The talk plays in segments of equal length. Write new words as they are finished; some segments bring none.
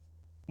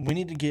we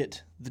need to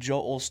get the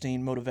Joel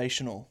Osteen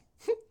motivational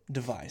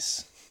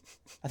device.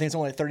 I think it's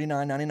only like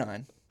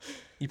 $39.99.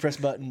 You press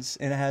buttons,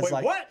 and it has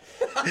Wait, what?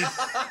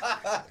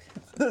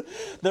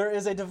 There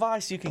is a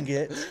device you can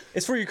get.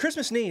 It's for your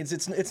Christmas needs.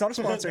 It's not a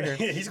sponsor here.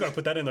 He's going to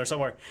put that in there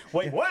somewhere.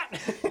 Wait, what?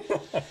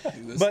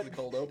 This But- is the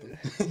cold open.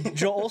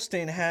 Joel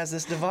Osteen has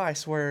this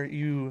device where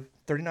you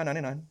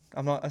 $39.99.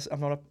 I'm not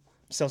a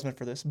salesman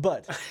for this,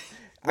 but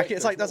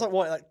it's like that's like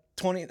what,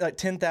 like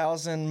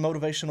 10,000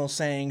 motivational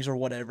sayings or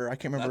whatever. I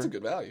can't remember. That's a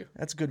good value.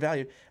 That's a good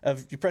value.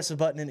 You press a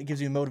button and it gives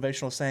you a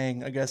motivational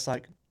saying. I guess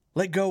like,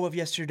 let go of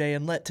yesterday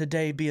and let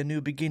today be a new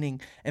beginning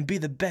and be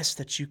the best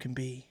that you can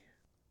be.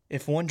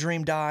 If one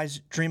dream dies,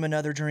 dream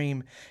another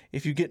dream.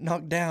 If you get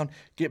knocked down,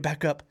 get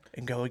back up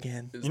and go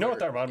again. Is You know what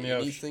there that reminded me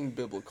of? Anything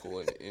biblical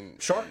in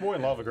Shark Boy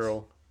and Lava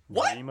Girl.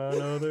 What? Dream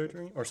another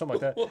dream? Or something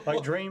like that.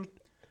 Like Dream.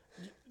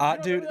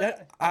 Dude,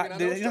 I know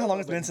dude, you know how long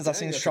it's but been since I've dang,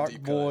 seen that's a Shark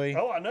deep cut. Boy?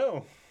 Oh, I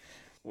know.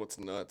 What's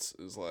nuts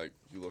is like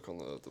you look on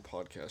the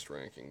podcast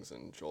rankings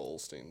and Joel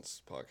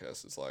Osteen's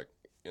podcast is like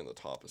in the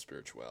top of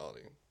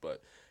spirituality.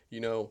 But you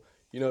know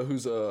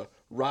who's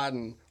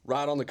riding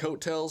on the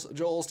coattails?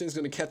 Joel Osteen's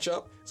gonna catch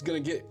up. He's gonna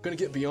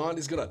get beyond.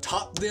 He's gonna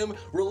top them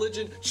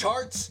religion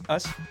charts.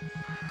 Us?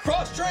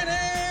 Cross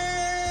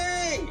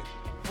training,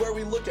 where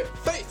we look at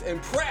faith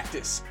and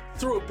practice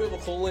through a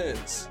biblical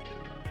lens.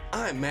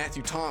 I'm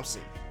Matthew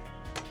Thompson.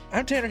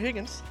 I'm Tanner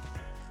Higgins.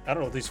 I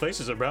don't know what these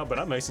faces are about, but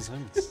I'm Mason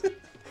Simmons.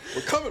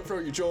 We're coming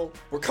for you, Joel.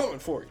 We're coming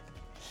for you.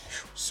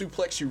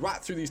 Suplex you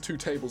right through these two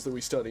tables that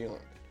we study on.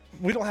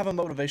 We don't have a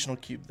motivational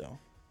cube though.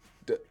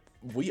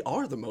 We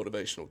are the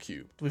motivational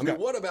cube. We've I mean,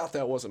 got- what about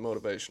that wasn't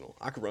motivational?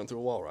 I could run through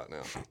a wall right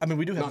now. I mean,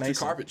 we do have Not through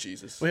Mason. carpet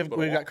Jesus. We've but a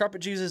wall. got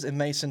Carpet Jesus and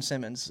Mason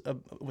Simmons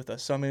with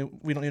us. So I mean,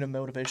 we don't need a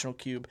motivational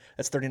cube.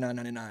 That's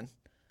 $39.99.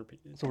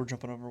 So we're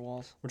jumping over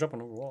walls. We're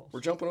jumping over walls. We're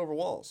jumping over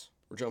walls.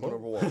 We're jumping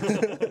over walls.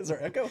 Is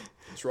there echo?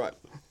 That's right.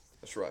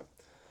 That's right.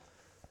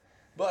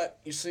 But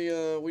you see,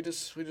 we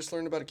just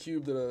learned about a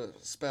cube that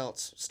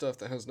spouts stuff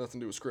that has nothing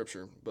to do with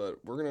Scripture.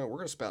 But we're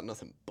gonna spout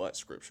nothing but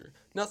Scripture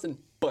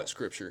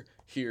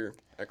here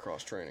at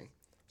Cross Training.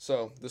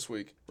 So this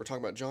week we're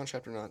talking about John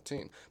chapter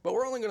 19, but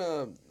we're only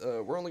gonna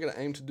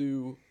aim to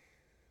do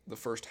the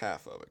first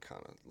half of it,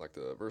 kind of like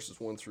the verses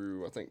 1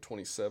 through I think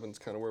 27 is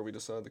kind of where we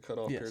decide the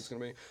cutoff period's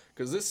gonna be.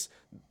 Because this,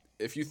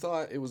 if you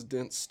thought it was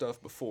dense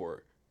stuff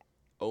before.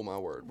 Oh my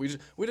word! We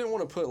didn't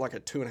want to put like a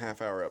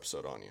 2.5 hour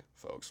episode on you,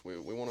 folks. We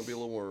want to be a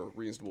little more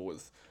reasonable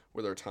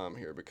with our time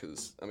here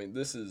because I mean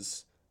this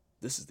is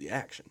the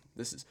action.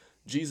 This is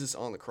Jesus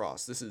on the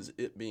cross. This is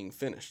it being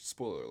finished.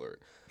 Spoiler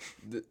alert.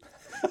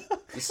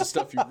 This is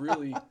stuff you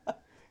really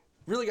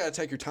got to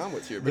take your time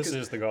with here. This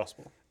Because is the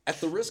gospel.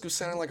 at the risk of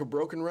sounding like a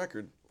broken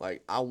record,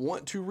 like I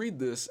want to read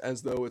this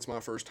as though it's my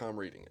first time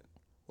reading it.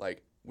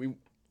 Like we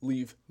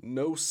leave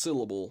no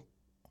syllable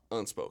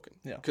unspoken.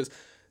 Yeah. Because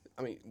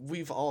I mean,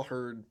 we've all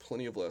heard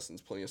plenty of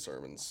lessons, plenty of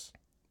sermons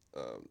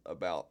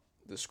about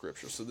this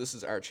scripture. So this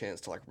is our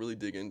chance to like really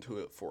dig into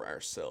it for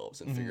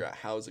ourselves and figure out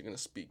how is it going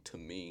to speak to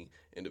me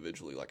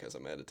individually, like as I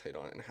meditate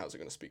on it, and how is it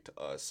going to speak to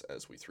us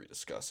as we three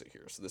discuss it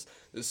here. So this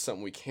is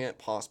something we can't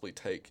possibly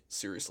take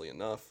seriously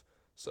enough.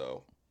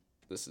 So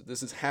this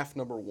is half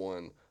number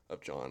 1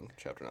 of John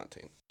chapter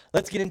 19.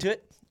 Let's get into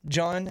it.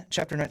 John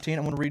chapter 19.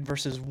 I'm going to read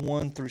verses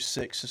 1 through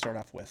 6 to start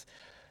off with.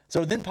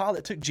 So then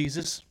Pilate took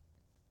Jesus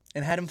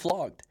and had him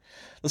flogged.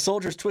 The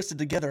soldiers twisted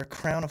together a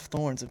crown of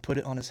thorns and put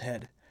it on his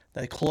head.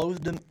 They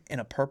clothed him in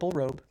a purple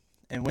robe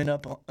and went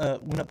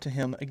up to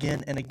him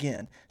again and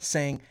again,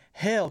 saying,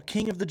 "Hail,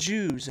 King of the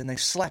Jews!" And they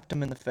slapped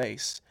him in the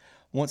face.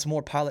 Once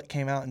more Pilate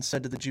came out and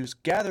said to the Jews,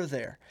 "Gather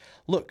there.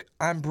 Look,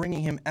 I'm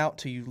bringing him out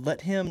to you.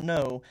 Let him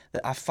know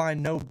that I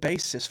find no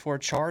basis for a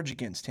charge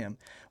against him."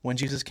 When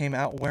Jesus came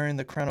out wearing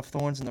the crown of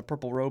thorns and the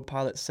purple robe,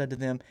 Pilate said to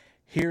them,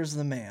 "Here's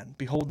the man.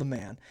 Behold the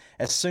man."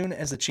 As soon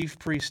as the chief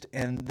priest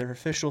and their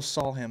officials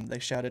saw him, they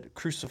shouted,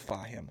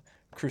 "Crucify him!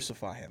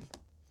 Crucify him!"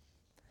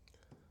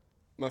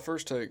 My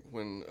first take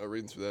when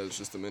reading through that is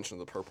just the mention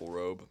of the purple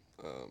robe.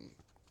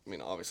 I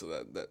mean, obviously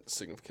that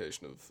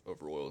signification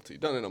of royalty,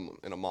 done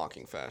in a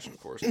mocking fashion, of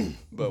course.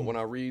 But when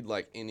I read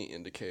like any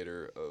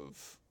indicator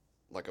of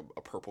like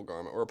a purple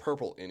garment or a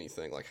purple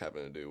anything like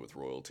having to do with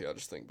royalty, I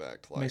just think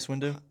back to like Mace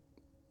Windu?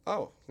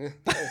 Oh, yeah.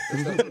 Hey,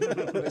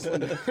 there's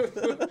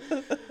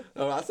that.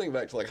 I think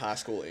back to like high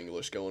school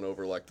English, going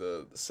over like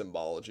the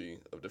symbology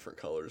of different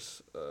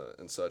colors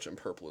and such, and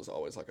purple is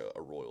always like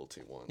a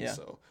royalty one. Yeah.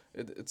 So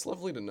it's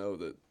lovely to know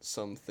that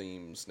some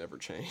themes never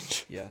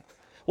change. Yeah.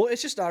 Well,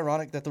 it's just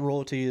ironic that the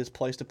royalty is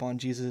placed upon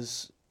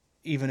Jesus,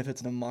 even if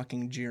it's in a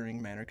mocking,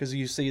 jeering manner, because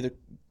you see the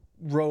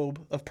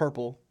robe of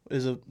purple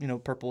is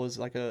purple is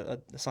like a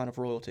sign of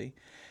royalty,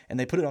 and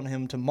they put it on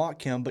him to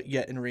mock him, but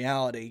yet in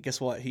reality, guess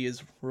what? He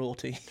is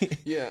royalty.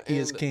 Yeah, he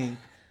is king.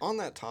 On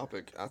that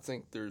topic, I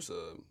think there's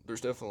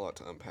definitely a lot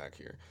to unpack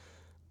here.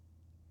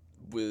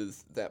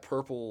 With that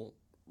purple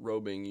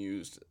robe being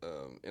used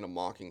in a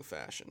mocking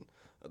fashion,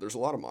 there's a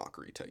lot of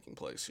mockery taking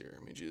place here.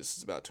 I mean, Jesus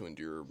is about to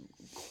endure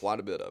quite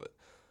a bit of it,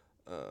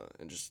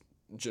 and just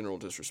general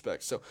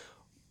disrespect. So,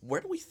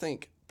 where do we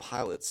think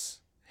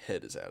Pilate's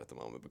head is at the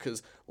moment.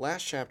 Because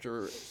last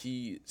chapter,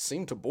 he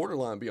seemed to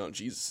borderline be on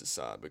Jesus'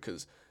 side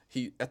because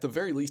he, at the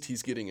very least,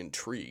 he's getting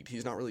intrigued.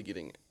 He's not really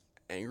getting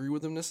angry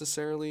with him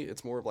necessarily.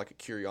 It's more of like a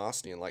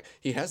curiosity, and like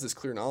he has this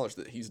clear knowledge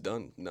that he's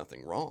done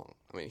nothing wrong.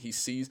 I mean, he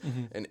sees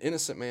an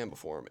innocent man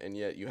before him, and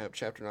yet you have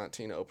chapter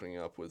 19 opening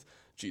up with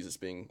Jesus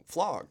being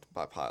flogged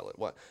by Pilate.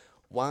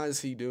 Why is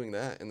he doing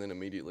that and then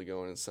immediately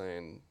going and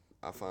saying,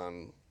 I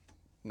find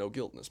no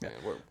guilt in this man?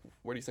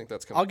 Where do you think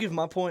that's coming I'll from? give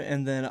my point,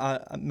 and then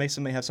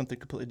Mason may have something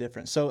completely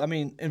different. So, I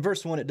mean, in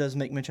verse 1, it does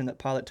make mention that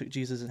Pilate took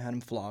Jesus and had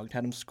him flogged,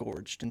 had him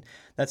scourged. And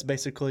that's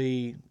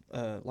basically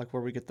like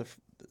where we get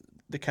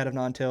the cat of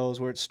nine tails,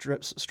 where it's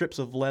strips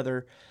of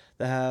leather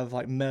that have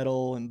like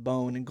metal and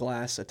bone and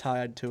glass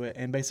tied to it.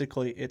 And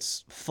basically,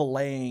 it's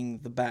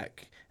filleting the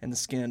back and the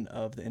skin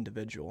of the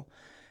individual.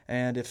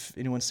 And if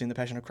anyone's seen The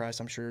Passion of Christ,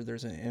 I'm sure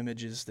there's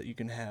images that you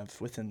can have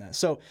within that.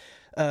 So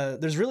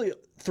there's really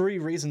three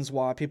reasons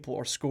why people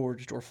are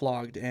scourged or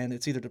flogged, and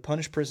it's either to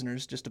punish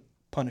prisoners, just to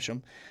punish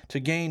them,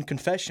 to gain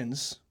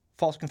confessions,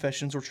 false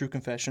confessions or true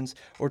confessions,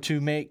 or to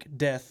make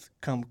death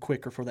come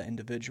quicker for that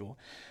individual.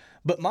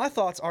 But my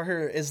thoughts are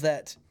here is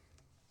that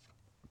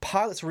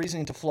Pilate's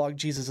reasoning to flog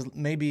Jesus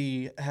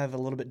maybe have a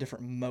little bit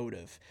different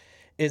motive,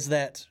 is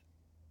that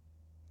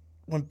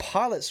when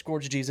Pilate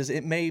scourged Jesus,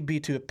 it may be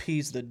to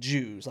appease the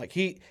Jews. Like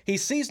he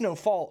sees no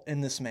fault in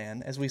this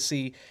man, as we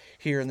see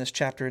here in this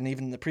chapter, and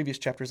even in the previous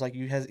chapters. Like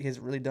he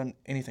hasn't really done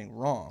anything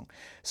wrong,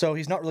 so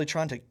he's not really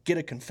trying to get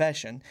a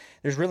confession.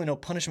 There's really no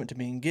punishment to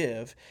being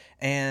give,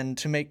 and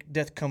to make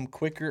death come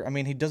quicker. I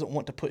mean, he doesn't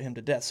want to put him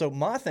to death. So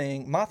my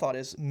thought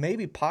is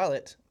maybe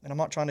Pilate, and I'm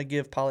not trying to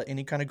give Pilate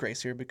any kind of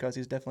grace here because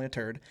he's definitely a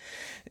turd,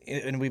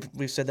 and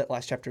we've said that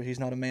last chapter. He's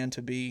not a man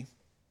to be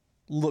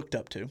looked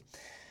up to.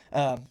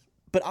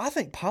 But I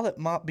think Pilate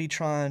might be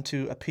trying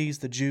to appease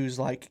the Jews,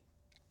 like,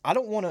 I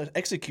don't want to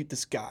execute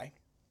this guy.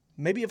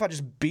 Maybe if I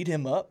just beat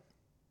him up,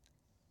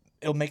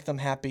 it'll make them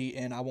happy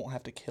and I won't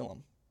have to kill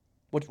him.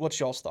 What's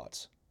y'all's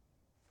thoughts?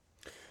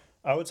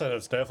 I would say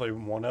that's definitely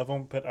one of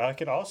them, but I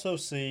could also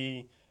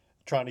see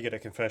trying to get a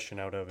confession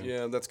out of him.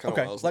 Yeah, that's kind of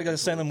Okay, what I was like a looking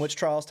Salem towards. witch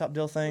trials type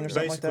deal thing or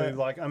something like Basically,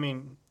 that? I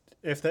mean,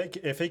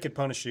 if he could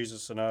punish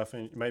Jesus enough,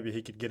 and maybe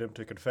he could get him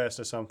to confess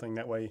to something,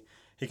 that way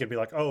he could be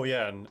like, oh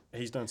yeah, and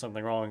he's done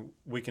something wrong,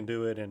 we can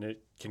do it, and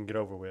it can get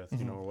over with,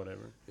 or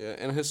whatever. Yeah,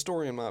 and a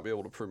historian might be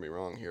able to prove me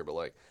wrong here, but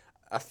like,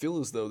 I feel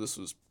as though this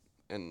was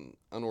an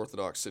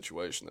unorthodox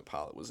situation that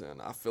Pilate was in.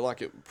 I feel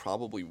like it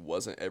probably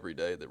wasn't every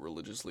day that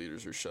religious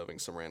leaders are shoving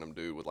some random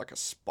dude with like a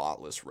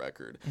spotless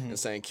record and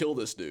saying, kill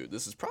this dude.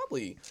 This is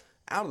probably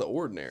out of the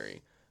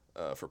ordinary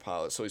for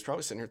Pilate. So he's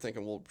probably sitting here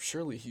thinking, well,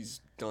 surely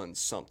he's done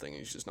something.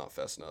 He's just not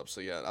fessing up.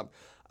 So yeah,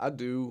 I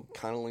do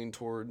kind of lean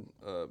toward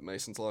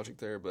Mason's logic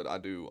there, but I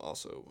do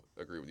also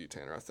agree with you,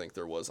 Tanner. I think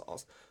there was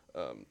also,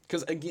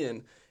 because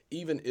again,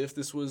 even if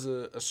this was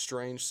a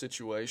strange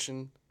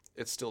situation,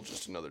 it's still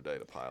just another day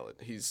to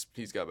Pilate.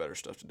 He's got better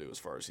stuff to do as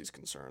far as he's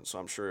concerned. So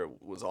I'm sure it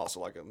was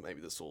also like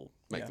maybe this will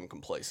make them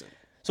complacent.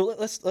 So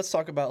let's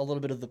talk about a little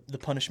bit of the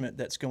punishment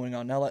that's going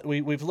on. Now,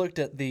 we've looked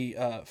at the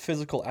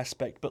physical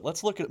aspect, but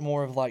let's look at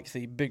more of like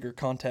the bigger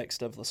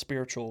context of the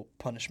spiritual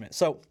punishment.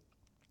 So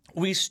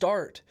we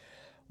start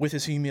with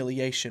his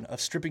humiliation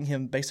of stripping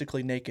him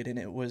basically naked, and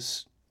it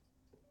was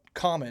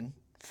common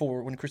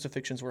for when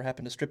crucifixions were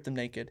happening to strip them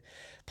naked,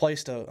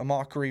 placed a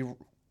mockery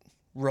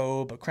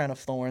robe, a crown of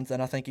thorns,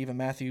 and I think even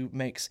Matthew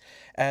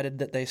added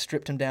that they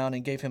stripped him down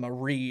and gave him a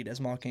reed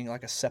as mocking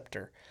like a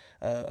scepter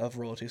of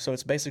royalty. So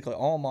it's basically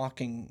all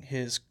mocking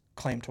his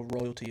claim to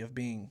royalty of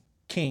being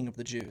king of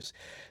the Jews.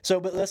 So,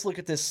 but let's look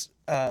at this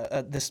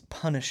this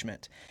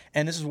punishment,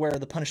 and this is where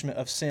the punishment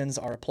of sins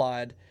are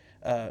applied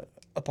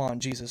upon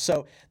Jesus.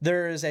 So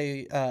there is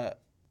a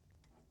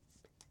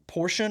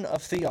portion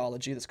of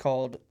theology that's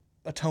called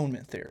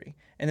atonement theory,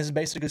 and this is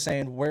basically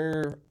saying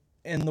where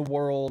in the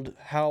world,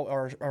 how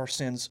are our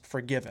sins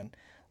forgiven?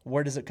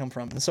 Where does it come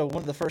from? And so one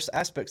of the first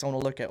aspects I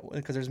want to look at,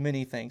 because there's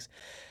many things,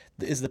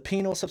 is the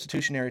penal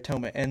substitutionary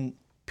atonement. And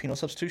penal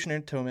substitutionary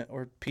atonement,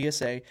 or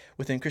PSA,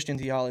 within Christian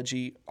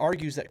theology,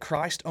 argues that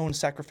Christ's own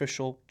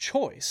sacrificial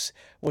choice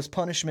was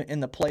punishment in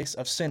the place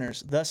of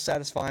sinners, thus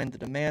satisfying the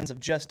demands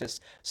of justice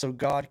so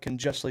God can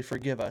justly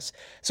forgive us.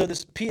 So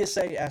this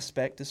PSA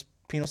aspect, this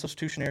penal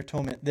substitutionary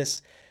atonement,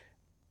 this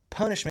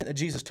punishment that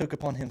Jesus took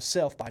upon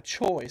himself by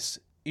choice,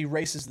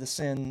 erases the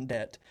sin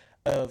debt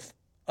of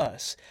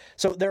us.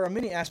 So there are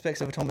many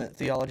aspects of atonement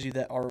theology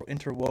that are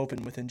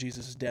interwoven within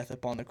Jesus' death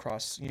upon the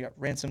cross. You got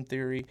ransom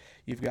theory,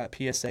 you've got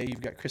PSA,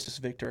 you've got Christus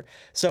Victor.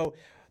 So,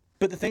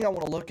 but the thing I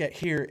want to look at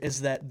here is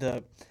that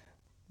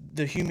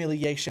the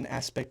humiliation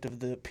aspect of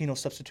the penal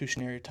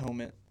substitutionary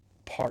atonement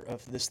part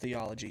of this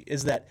theology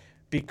is that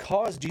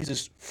because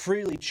Jesus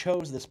freely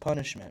chose this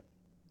punishment,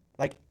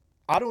 like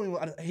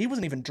he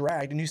wasn't even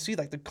dragged, and you see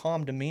like the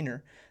calm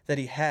demeanor that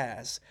he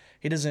has.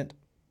 He doesn't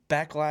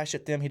backlash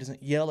at them. He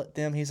doesn't yell at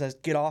them. He says,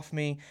 "Get off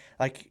me."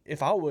 Like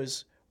if I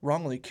was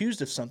wrongly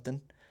accused of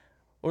something,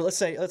 or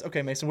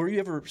okay, Mason, were you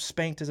ever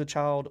spanked as a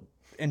child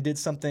and did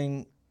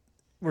something?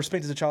 Were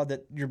spanked as a child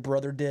that your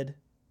brother did?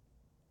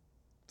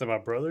 That my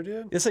brother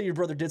did? Let's say your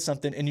brother did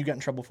something and you got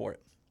in trouble for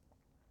it.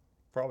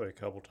 Probably a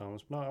couple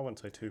times. No, I wouldn't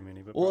say too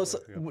many, but Well,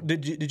 probably a couple.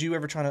 did you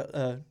ever try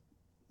to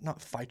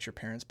not fight your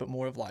parents, but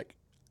more of like,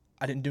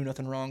 I didn't do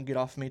nothing wrong, get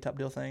off me type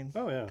deal thing?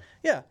 Oh, yeah.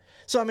 Yeah.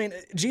 So I mean,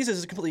 Jesus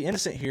is completely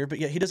innocent here, but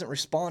yet he doesn't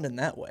respond in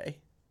that way.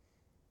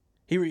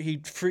 He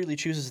freely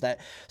chooses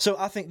that. So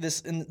I think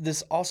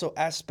this also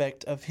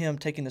aspect of him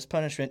taking this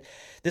punishment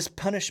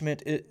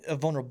of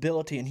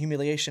vulnerability and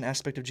humiliation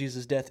aspect of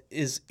Jesus' death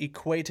is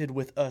equated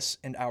with us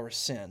and our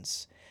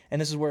sins.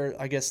 And this is where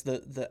I guess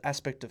the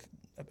aspect of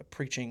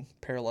preaching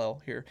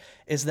parallel here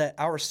is that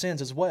our sins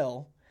as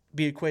well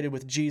be equated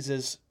with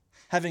Jesus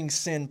having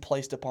sin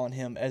placed upon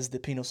him as the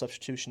penal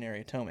substitutionary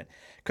atonement.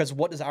 Because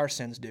what does our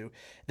sins do?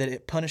 That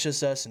it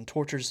punishes us and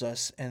tortures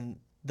us and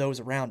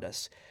those around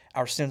us.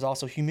 Our sins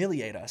also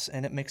humiliate us,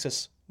 and it makes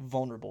us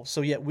vulnerable.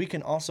 So yet we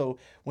can also,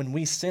 when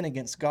we sin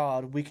against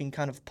God, we can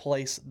kind of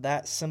place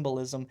that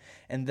symbolism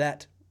and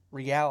that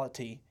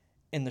reality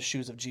in the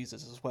shoes of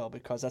Jesus as well,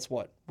 because that's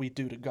what we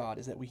do to God,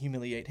 is that we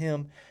humiliate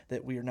him,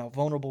 that we are now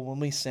vulnerable when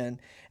we sin,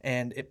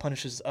 and it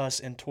punishes us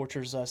and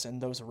tortures us and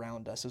those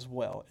around us as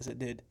well, as it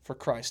did for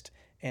Christ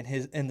and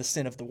the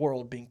sin of the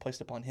world being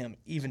placed upon him,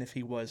 even if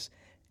he was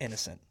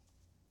innocent.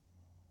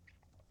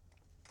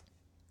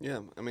 Yeah,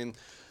 I mean,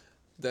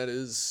 that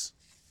is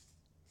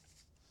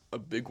a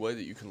big way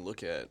that you can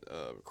look at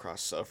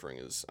Christ's suffering.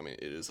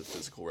 It is a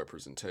physical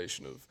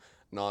representation of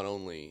not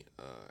only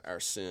our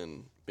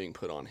sin being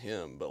put on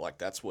him, but like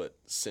that's what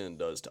sin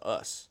does to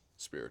us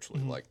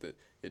spiritually. Like that,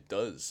 it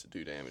does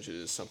do damage. It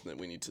is something that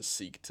we need to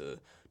seek to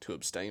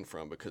abstain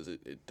from because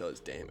it does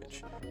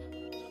damage.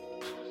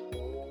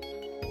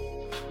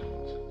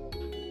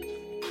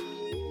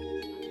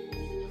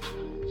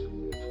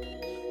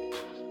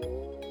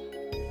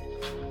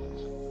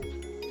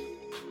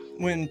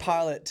 When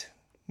Pilate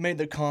made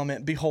the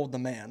comment, "Behold the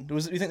man," do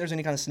you think there's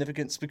any kind of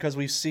significance because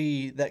we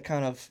see that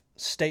kind of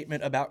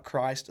statement about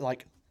Christ,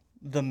 like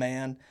the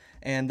man,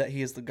 and that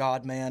he is the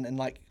God man, and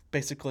like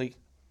basically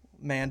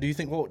man? Do you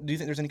think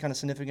there's any kind of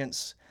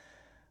significance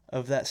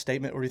of that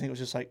statement, or do you think it was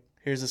just like,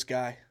 here's this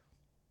guy?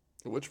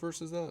 Which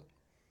verse is that?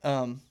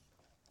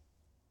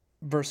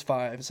 Verse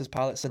 5. It says,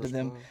 Pilate said to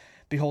them,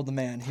 "Behold the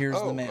man.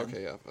 Here's the man."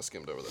 Okay, yeah, I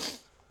skimmed over that.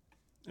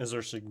 Is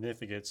there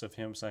significance of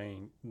him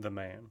saying the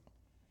man?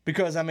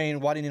 Because, I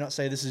mean, why didn't he not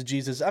say this is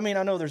Jesus? I mean,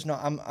 I know there's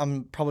not,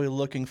 I'm probably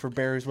looking for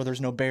berries where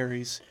there's no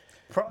berries.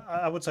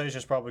 I would say it's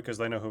just probably because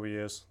they know who he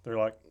is. They're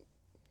like,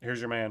 here's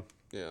your man.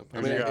 Yeah,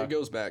 I mean, it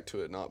goes back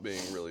to it not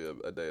being really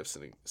a day of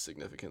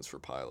significance for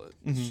Pilate.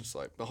 It's just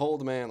like, behold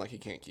the man, like he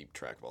can't keep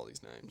track of all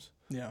these names.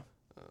 Yeah.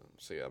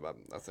 So, yeah,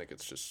 I think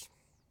it's just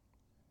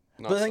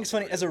But I think it's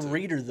funny, as a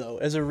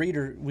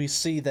reader, we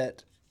see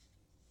that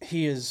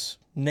he is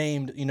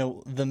named,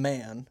 the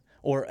man,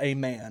 or a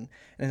man,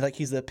 and like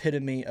he's the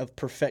epitome of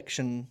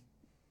perfection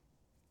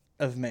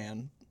of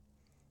man.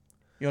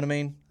 You know what I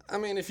mean? I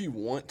mean, if you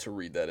want to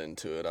read that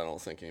into it, I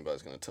don't think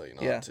anybody's going to tell you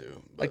not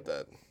to.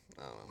 But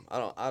I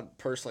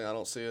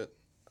don't see it.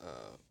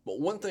 But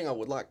one thing I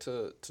would like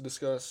to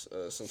discuss,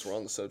 since we're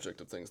on the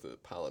subject of things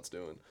that Pilate's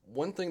doing,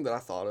 one thing that I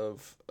thought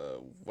of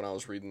when I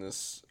was reading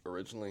this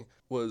originally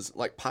was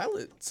like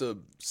Pilate's a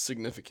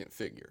significant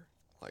figure,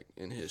 like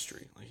in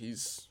history. Like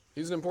he's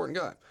an important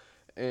guy,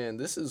 and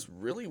this is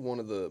really one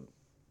of the,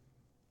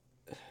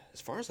 as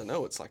far as I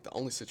know, it's like the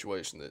only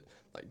situation that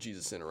like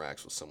Jesus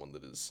interacts with someone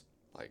that is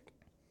like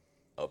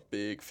a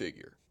big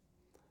figure.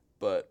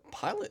 But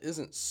Pilate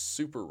isn't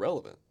super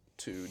relevant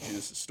to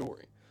Jesus'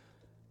 story.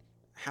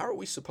 How are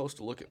we supposed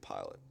to look at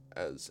Pilate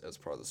as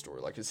part of the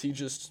story? Like, is he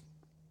just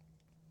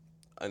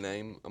a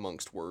name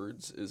amongst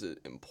words? Is it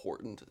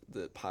important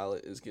that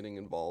Pilate is getting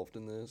involved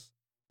in this?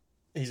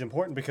 He's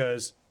important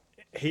because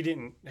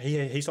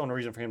he saw no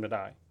reason for him to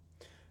die.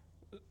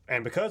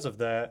 And because of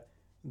that,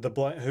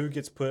 who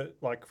gets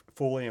put like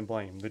fully in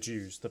blame? The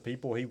Jews, the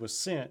people he was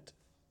sent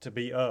to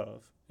be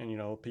of.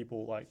 And,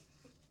 people like,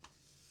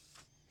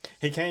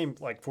 he came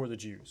like for the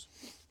Jews.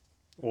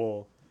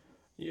 Well,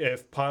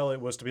 if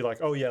Pilate was to be like,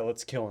 oh yeah,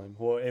 let's kill him,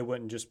 well, it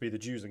wouldn't just be the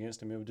Jews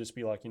against him. It would just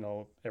be like,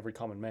 every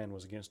common man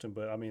was against him.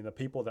 But I mean, the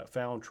people that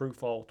found true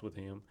fault with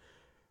him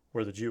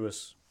were the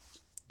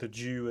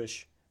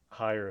Jewish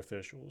higher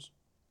officials.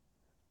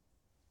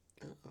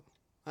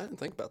 I didn't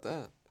think about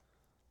that.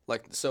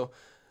 Like, so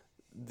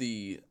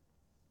the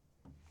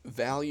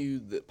value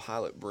that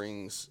Pilate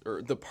brings,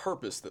 or the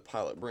purpose that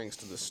Pilate brings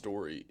to this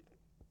story,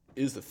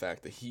 is the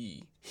fact that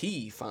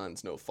he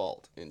finds no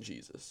fault in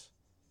Jesus.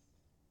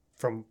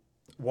 From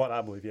what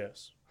I believe,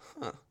 yes.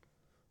 Huh.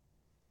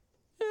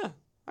 Yeah,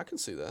 I can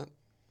see that.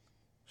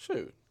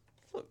 Shoot.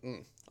 Look,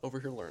 over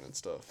here learning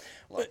stuff.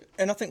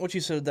 And I think what you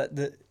said,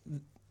 that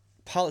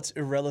Pilate's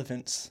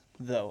irrelevance,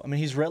 though. I mean,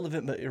 he's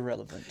relevant but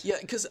irrelevant. Yeah,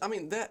 because, I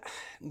mean,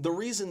 the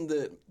reason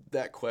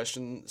that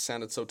question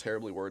sounded so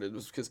terribly worded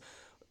was because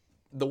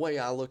the way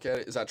I look at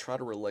it is I try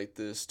to relate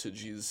this to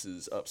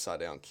Jesus'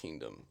 upside-down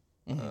kingdom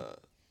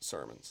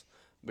sermons.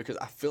 Because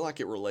I feel like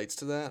it relates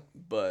to that,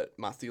 but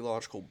my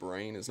theological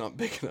brain is not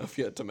big enough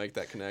yet to make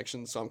that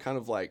connection. So I'm kind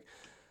of like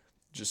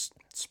just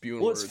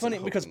spewing words. Well, it's funny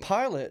because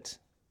Pilate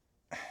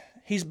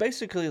he's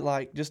basically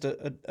like just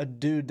a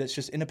dude that's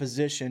just in a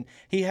position.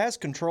 He has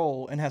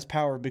control and has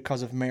power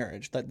because of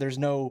marriage. That there's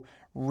no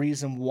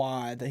reason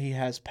why that he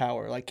has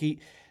power. Like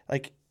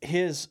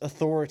his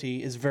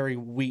authority is very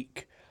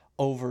weak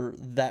over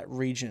that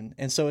region,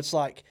 and so it's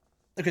like.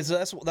 Okay,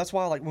 so that's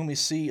why, like, when we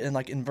see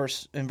in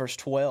verse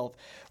 12,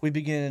 we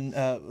begin.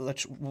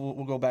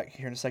 We'll go back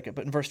here in a second,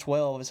 but in verse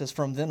 12 it says,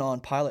 "From then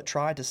on, Pilate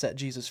tried to set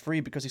Jesus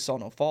free because he saw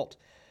no fault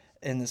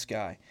in this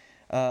guy."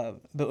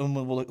 But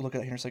we'll look at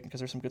that here in a second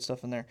because there's some good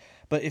stuff in there.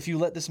 But if you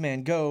let this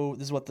man go,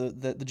 this is what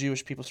the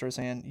Jewish people started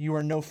saying: "You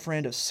are no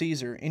friend of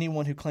Caesar.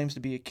 Anyone who claims to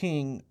be a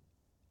king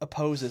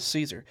opposes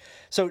Caesar."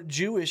 So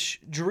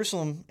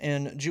Jerusalem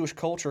and Jewish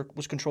culture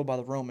was controlled by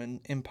the Roman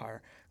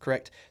Empire,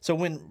 correct? So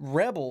when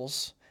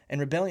rebels and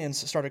rebellions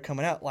started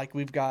coming out, like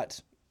we've got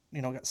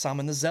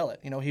Simon the Zealot.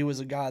 He was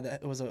a guy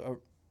that was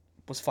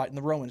fighting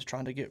the Romans,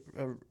 trying to get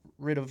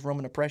rid of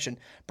Roman oppression.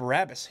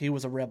 Barabbas, he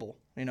was a rebel.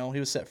 He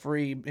was set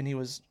free, and he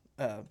was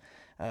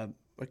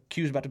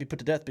accused, about to be put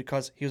to death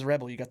because he was a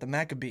rebel. You got the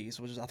Maccabees,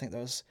 which is, I think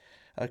that was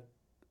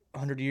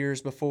 100 years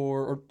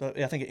before, or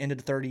I think it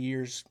ended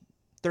 30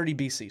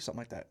 BC, something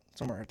like that,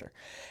 somewhere right there.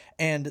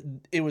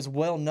 And it was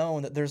well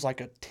known that there's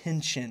like a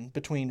tension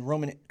between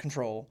Roman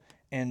control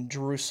and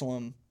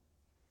Jerusalem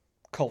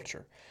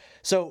culture.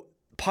 So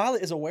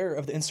Pilate is aware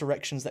of the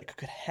insurrections that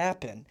could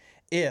happen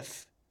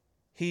if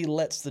he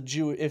lets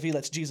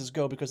Jesus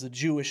go, because the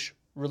Jewish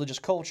religious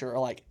culture are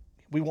like,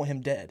 we want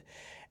him dead.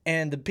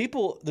 And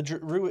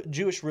the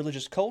Jewish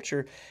religious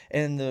culture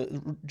and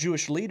the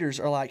Jewish leaders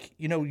are like,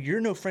 you're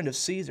no friend of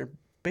Caesar,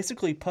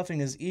 basically puffing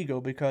his ego,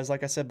 because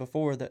like I said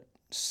before, that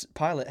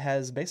Pilate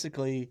has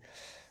basically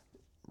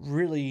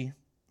really,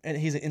 and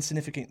he's an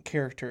insignificant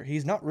character.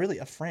 He's not really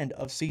a friend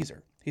of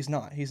Caesar. He's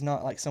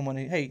not like someone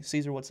who, hey,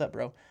 Caesar, what's up,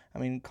 bro?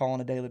 Call on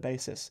a daily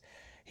basis.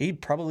 He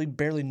probably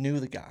barely knew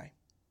the guy.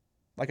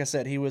 Like I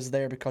said, he was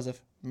there because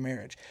of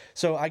marriage.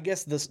 So I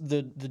guess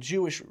the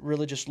Jewish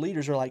religious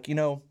leaders are like,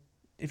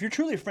 if you're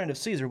truly a friend of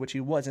Caesar, which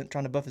he wasn't,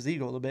 trying to buff his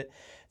ego a little bit,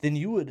 then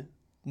you would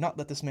not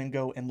let this man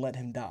go and let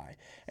him die.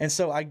 And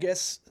so I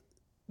guess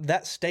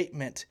that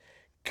statement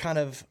kind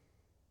of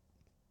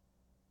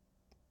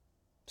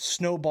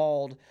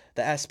snowballed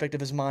the aspect of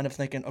his mind of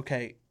thinking,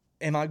 okay,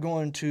 am I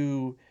going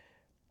to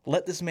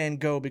let this man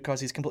go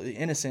because he's completely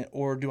innocent,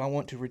 or do I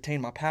want to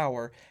retain my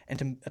power and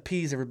to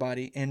appease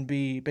everybody and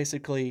be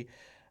basically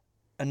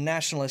a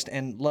nationalist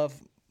and love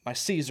my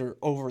Caesar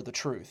over the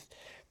truth?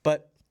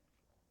 But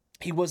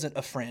he wasn't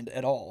a friend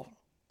at all.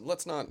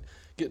 Let's not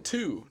get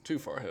too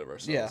far ahead of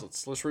ourselves. Yeah.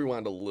 Let's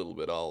rewind a little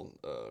bit. I'll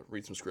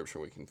read some scripture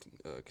and we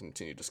can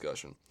continue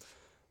discussion.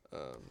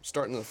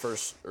 Starting in the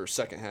first or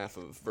second half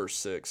of verse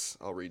 6,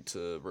 I'll read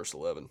to verse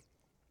 11.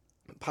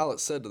 Pilate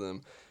said to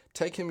them,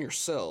 "Take him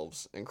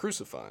yourselves and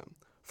crucify him,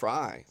 for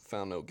I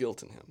found no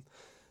guilt in him."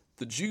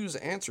 The Jews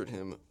answered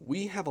him,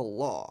 "We have a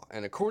law,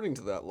 and according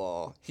to that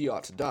law he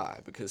ought to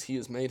die, because he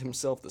has made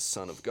himself the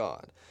Son of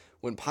God."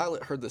 When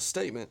Pilate heard this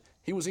statement,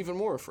 he was even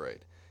more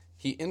afraid.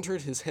 He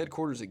entered his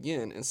headquarters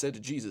again and said to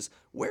Jesus,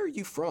 "Where are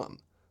you from?"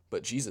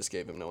 But Jesus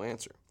gave him no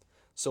answer.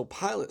 So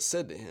Pilate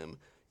said to him,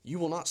 "You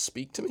will not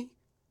speak to me?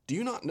 Do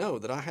you not know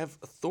that I have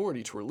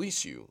authority to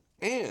release you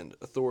and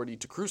authority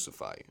to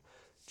crucify you?"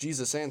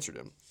 Jesus answered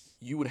him,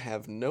 "You would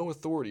have no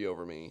authority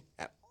over me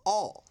at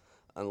all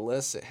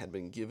unless it had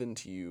been given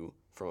to you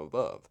from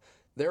above.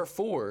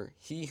 Therefore,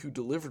 he who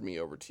delivered me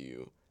over to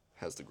you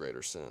has the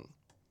greater sin."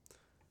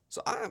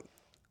 So I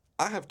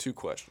have two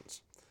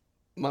questions.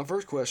 My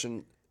first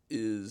question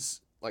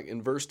is, like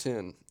in verse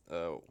 10,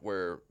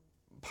 where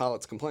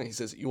Pilate's complaining, he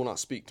says, "You will not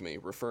speak to me,"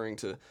 referring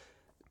to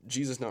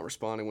Jesus not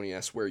responding when he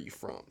asks, "Where are you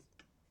from?"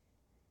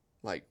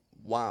 Like,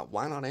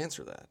 why not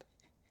answer that?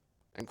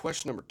 And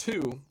question number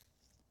 2,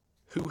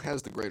 who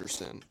has the greater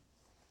sin?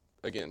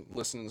 Again,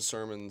 listening to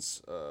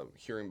sermons,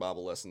 hearing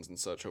Bible lessons and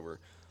such over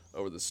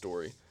this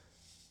story,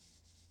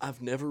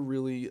 I've never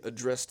really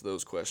addressed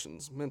those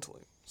questions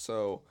mentally.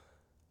 So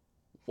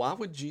why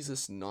would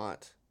Jesus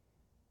not,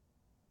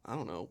 I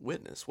don't know,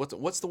 witness?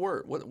 What's the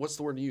word? What's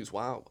the word to use?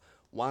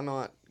 Why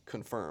not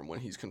confirm when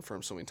he's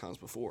confirmed so many times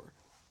before?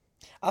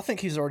 I think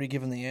he's already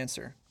given the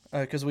answer,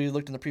 because we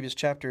looked in the previous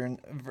chapter, in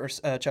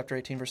chapter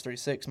 18, verse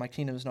 36, "My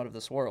kingdom is not of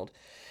this world."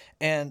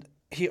 And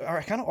he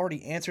kind of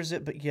already answers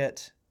it, but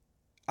yet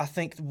I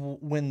think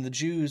when the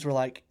Jews were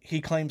like, he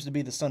claims to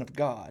be the Son of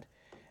God,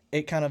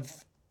 it kind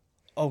of,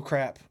 oh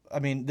crap,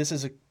 this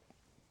is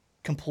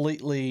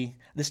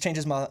this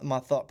changes my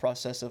thought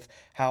process of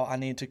how I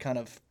need to kind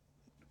of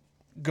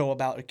go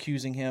about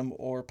accusing him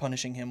or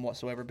punishing him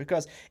whatsoever.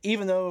 Because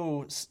even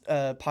though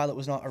Pilate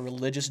was not a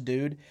religious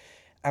dude,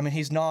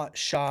 he's not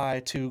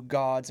shy to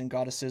gods and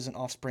goddesses and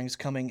offsprings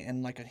coming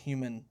in like a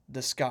human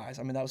disguise.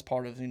 That was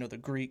part of, the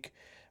Greek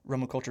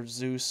Roman culture of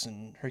Zeus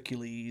and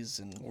Hercules.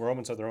 And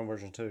Romans have their own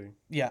version too.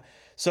 Yeah.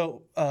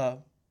 So, I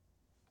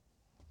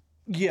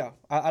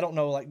don't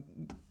know, like,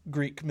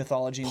 Greek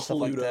mythology and stuff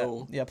like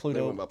that. Yeah,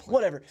 Pluto,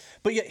 whatever.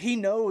 But yet he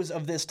knows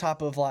of this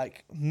type of,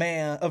 like,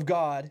 man of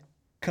God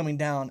coming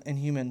down in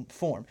human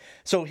form.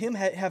 So him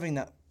having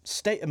that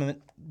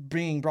statement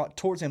being brought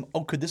towards him,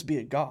 oh, could this be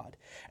a god?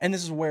 And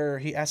this is where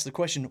he asks the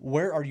question,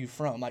 where are you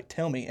from? Like,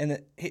 tell me.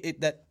 And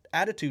that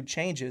attitude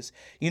changes.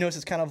 You notice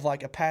it's kind of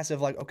like a passive,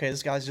 like, okay,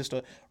 this guy's just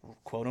a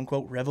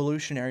quote-unquote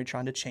revolutionary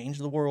trying to change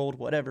the world,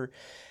 whatever.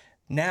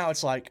 Now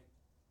it's like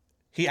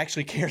he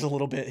actually cares a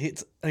little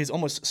bit. He's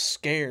almost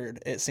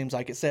scared, it seems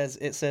like. It says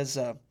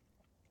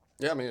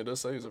Yeah, I mean, it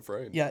does say he's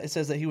afraid. yeah, it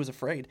says that he was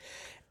afraid.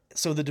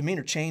 So the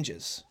demeanor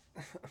changes.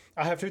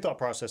 I have two thought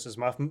processes.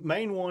 My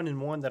main one,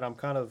 and one that I'm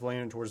kind of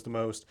leaning towards the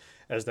most,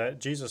 is that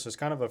Jesus is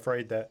kind of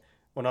afraid that,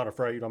 well, not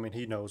afraid, I mean,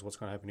 he knows what's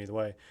going to happen either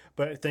way,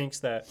 but thinks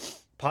that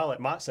Pilate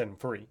might set him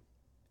free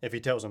if he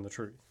tells him the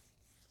truth.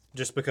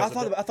 Just because I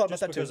thought about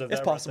that too.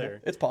 It's possible. Right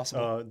there, it's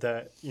possible.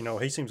 That, you know,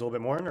 he seems a little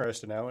bit more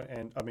interested now.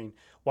 And I mean,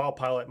 while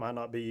Pilate might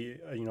not be,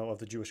 you know, of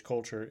the Jewish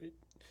culture,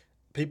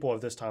 people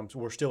of this time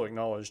were still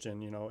acknowledged.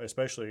 And, you know,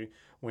 especially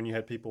when you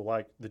had people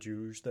like the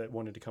Jews that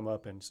wanted to come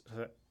up and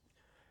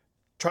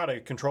try to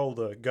control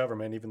the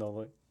government, even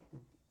though they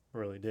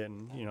really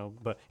didn't, you know.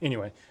 But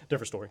anyway,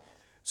 different story.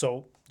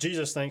 So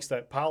Jesus thinks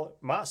that Pilate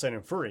might set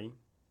him free,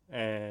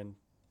 and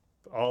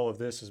all of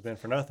this has been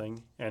for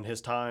nothing, and his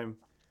time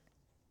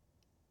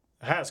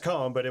has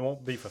come, but it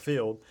won't be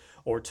fulfilled.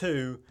 Or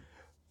two,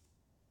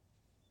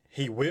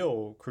 he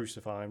will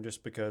crucify him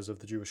just because of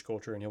the Jewish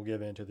culture, and he'll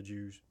give in to the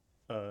Jews'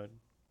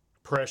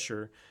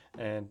 pressure,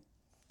 and,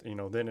 you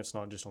know, then it's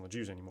not just on the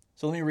Jews anymore.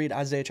 So let me read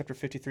Isaiah chapter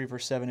 53,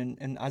 verse 7.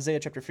 And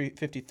Isaiah chapter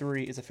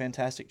 53 is a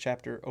fantastic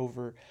chapter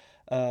over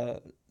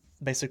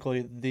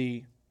basically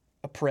the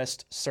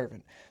oppressed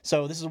servant.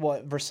 So this is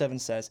what verse 7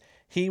 says.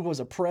 He was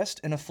oppressed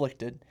and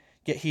afflicted,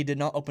 yet he did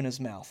not open his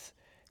mouth.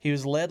 He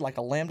was led like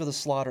a lamb to the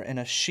slaughter, and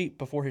a sheep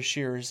before his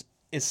shearers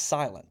is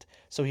silent.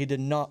 So he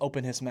did not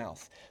open his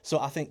mouth. So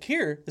I think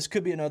here, this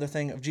could be another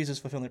thing of Jesus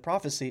fulfilling the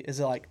prophecy, is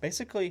that, like,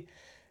 basically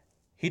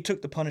he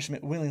took the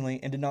punishment willingly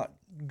and did not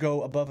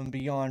go above and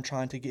beyond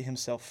trying to get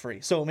himself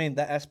free. So, I mean,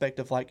 that aspect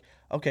of, like,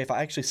 okay, if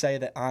I actually say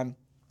that I'm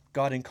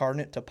God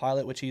incarnate to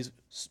Pilate, which he's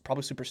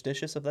probably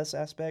superstitious of this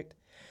aspect,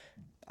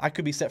 I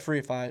could be set free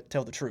if I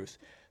tell the truth.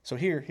 So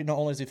here, he not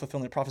only is he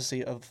fulfilling the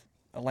prophecy of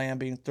a lamb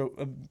being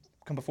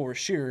come before his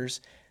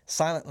shearers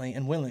silently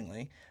and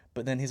willingly,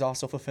 but then he's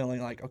also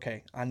fulfilling, like,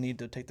 okay, I need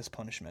to take this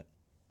punishment.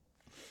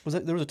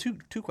 There was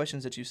two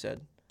questions that you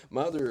said.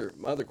 My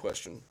other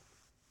question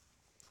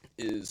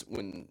is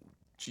when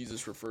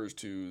Jesus refers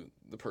to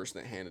the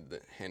person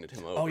that handed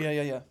him over. Oh,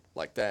 yeah.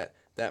 Like that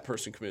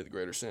person committed the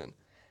greater sin.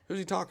 Who's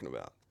he talking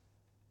about?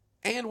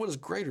 And what does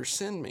greater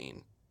sin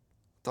mean?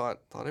 Thought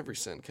every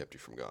sin kept you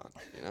from God,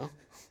 you know?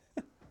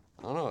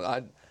 I don't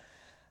know.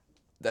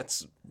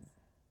 That's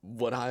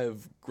what I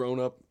have grown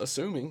up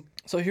assuming.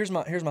 So here's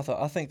my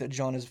thought. I think that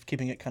John is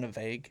keeping it kind of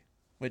vague,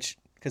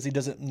 because he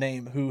doesn't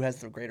name who has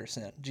the greater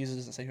sin. Jesus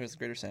doesn't say who has the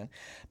greater sin.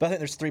 But I think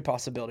there's three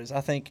possibilities.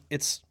 I think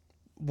it's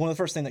one of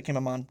the first thing that came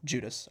to mind,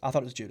 Judas. I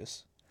thought it was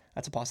Judas.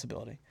 That's a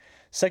possibility.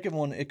 Second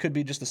one, it could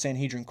be just the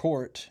Sanhedrin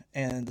court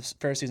and the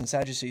Pharisees and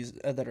Sadducees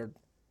that are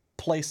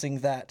placing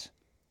that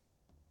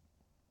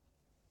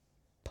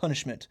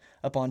punishment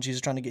upon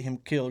Jesus, trying to get him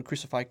killed,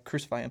 crucify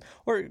him.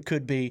 Or it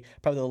could be,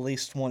 probably the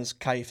least one is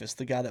Caiaphas,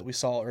 the guy that we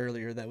saw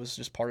earlier that was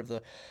just part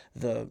of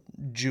the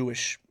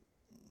Jewish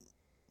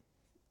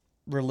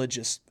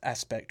religious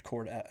aspect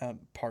court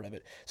part of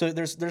it. So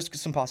there's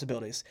some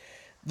possibilities.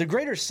 The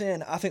greater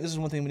sin, I think this is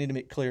one thing we need to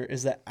make clear,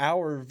 is that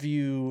our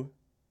view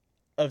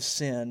of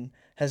sin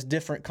has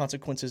different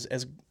consequences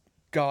as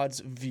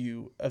God's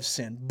view of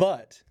sin.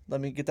 But, let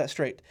me get that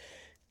straight.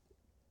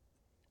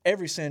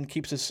 Every sin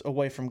keeps us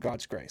away from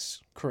God's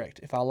grace. Correct.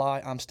 If I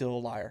lie, I'm still a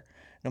liar,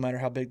 no matter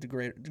how big the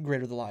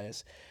greater the lie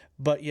is.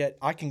 But yet,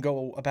 I can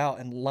go about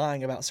and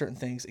lying about certain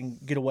things and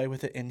get away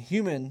with it in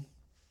human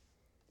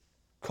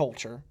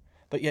culture,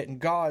 but yet in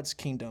God's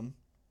kingdom,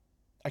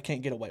 I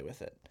can't get away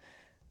with it.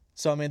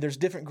 So, I mean, there's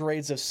different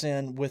grades of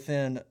sin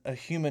within a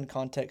human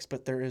context,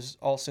 but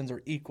all sins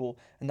are equal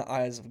in the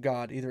eyes of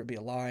God, either it be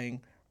a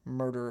lying,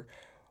 murder,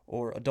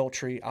 or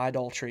adultery,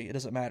 idolatry. It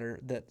doesn't matter.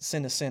 That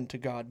sin is sin to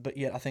God. But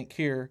yet, I think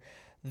here,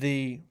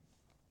 the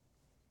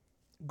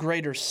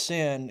greater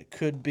sin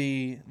could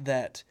be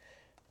that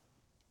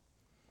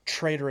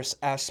traitorous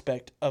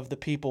aspect of the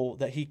people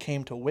that he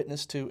came to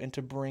witness to and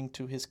to bring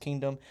to his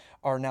kingdom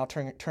are now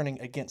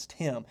turning against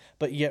him.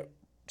 But yet,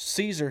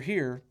 Caesar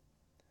here,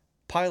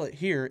 Pilate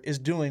here, is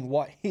doing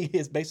what he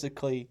is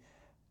basically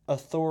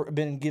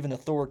been given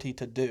authority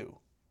to do.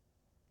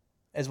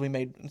 So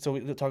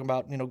we're talking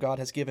about, God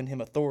has given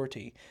him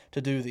authority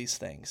to do these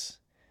things.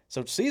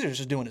 So Caesar's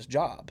just doing his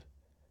job.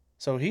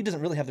 So he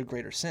doesn't really have the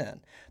greater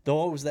sin.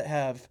 Those that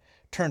have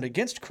turned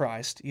against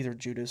Christ, either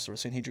Judas or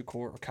Sanhedrin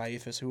court or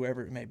Caiaphas,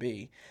 whoever it may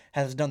be,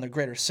 has done the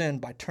greater sin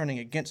by turning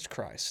against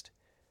Christ.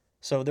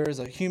 So there is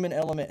a human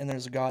element and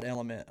there's a God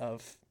element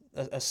of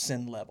a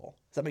sin level.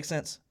 Does that make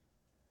sense?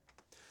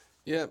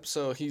 Yeah,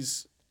 so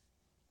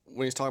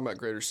when he's talking about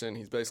greater sin,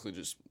 he's basically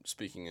just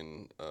speaking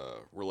in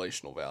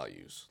relational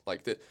values.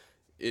 Like that,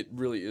 it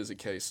really is a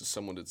case of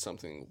someone did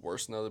something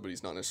worse than another, but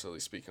he's not necessarily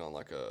speaking on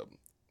like a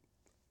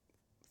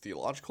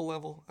theological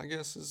level, I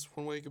guess is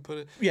one way you could put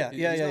it. Yeah,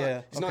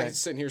 He's not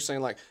sitting here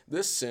saying like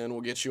this sin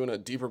will get you in a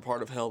deeper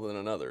part of hell than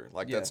another.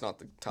 Like that's not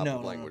the type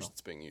of language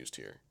that's being used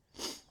here.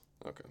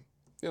 Okay.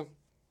 Yeah,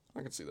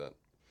 I can see that.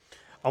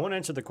 I want to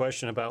answer the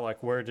question about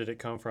like where did it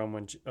come from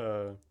when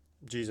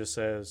Jesus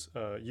says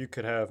you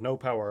could have no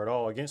power at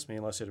all against me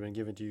unless it had been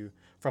given to you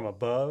from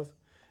above.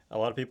 A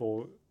lot of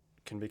people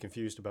can be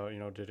confused about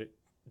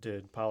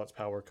did Pilate's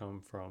power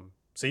come from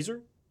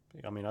Caesar?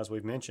 I mean, as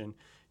we've mentioned,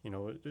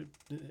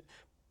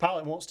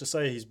 Pilate wants to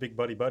say he's big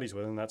buddies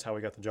with him. That's how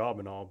he got the job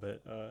and all.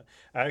 But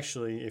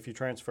actually, if you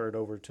transfer it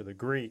over to the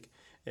Greek,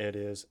 it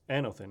is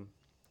anothen,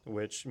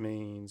 which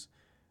means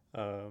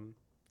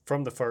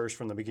from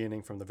the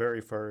beginning, from the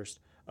very first,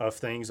 of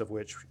things of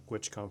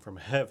which come from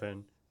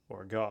heaven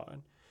or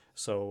God.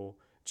 So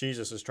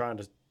Jesus is trying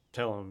to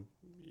tell him,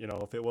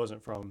 if it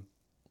wasn't from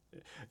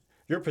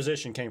your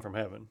position came from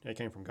heaven, it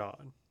came from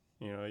God.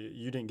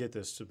 You didn't get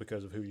this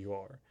because of who you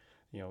are.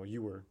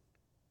 You were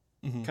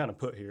kind of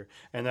put here.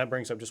 And that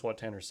brings up just what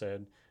Tanner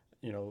said.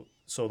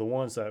 So the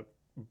ones that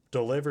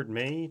delivered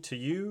me to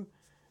you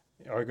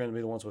are going to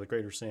be the ones with a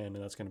greater sin,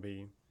 and that's going to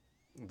be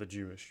the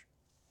Jewish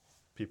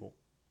people.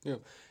 Yeah.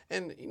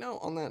 And,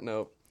 on that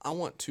note, I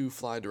want to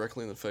fly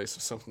directly in the face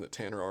of something that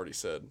Tanner already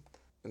said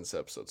in this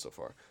episode so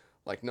far.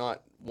 Like,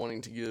 not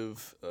wanting to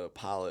give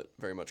Pilate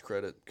very much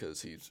credit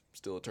because he's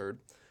still a turd.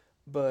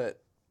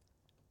 But,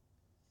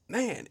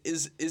 man,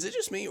 is it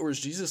just me, or is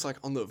Jesus, like,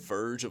 on the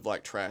verge of,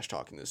 like,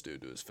 trash-talking this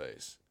dude to his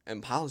face?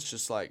 And Pilate's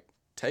just, like,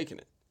 taking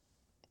it.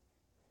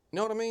 You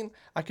know what I mean?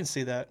 I can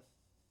see that.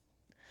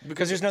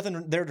 Because there's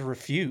nothing there to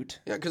refute.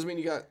 Yeah, because,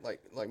 you got,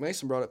 like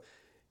Mason brought up,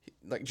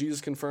 like,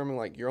 Jesus confirming,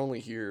 like, you're only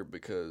here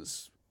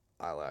because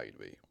I allow you to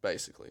be,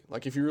 basically.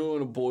 Like, if you really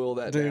want to boil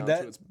that down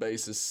to its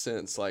basest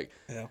sense, like...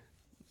 Yeah,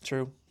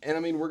 true.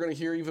 And, we're going to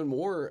hear even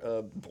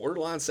more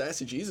borderline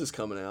sassy Jesus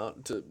coming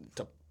out to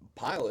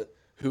Pilate,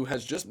 who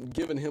has just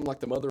given him, like,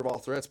 the mother of all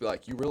threats, be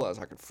like, you realize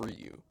I could free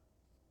you,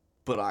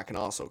 but I can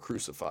also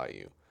crucify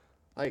you.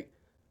 Like,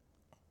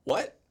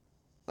 what?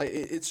 Like,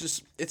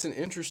 it's an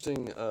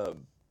interesting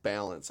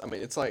balance.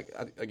 It's like,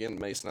 again,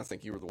 Mason, I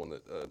think you were the one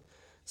that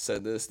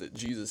said this, that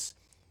Jesus,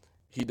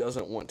 he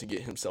doesn't want to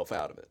get himself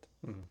out of it.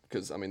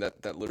 Because,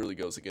 that literally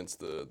goes against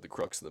the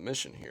crux of the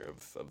mission here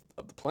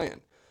of the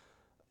plan.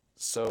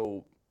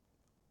 So,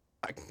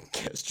 I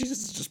guess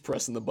Jesus is just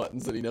pressing the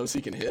buttons that he knows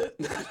he can hit.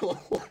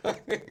 Well,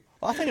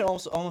 I think it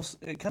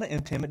almost kind of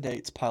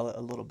intimidates Pilate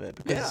a little bit.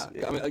 Because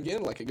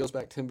again, like, it goes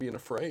back to him being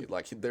afraid.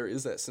 Like, there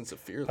is that sense of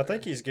fear there. I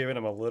think he's giving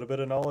him a little bit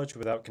of knowledge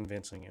without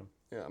convincing him.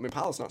 Yeah,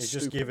 Pilate's not He's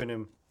stupid. just giving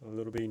him a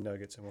little bit of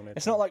nuggets.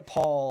 It's not like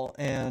Paul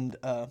and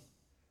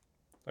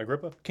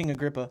Agrippa? King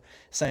Agrippa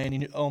saying,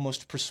 you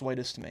almost persuade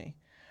us to me.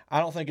 I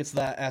don't think it's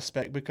that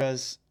aspect,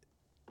 because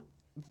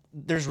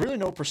there's really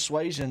no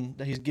persuasion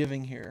that he's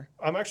giving here.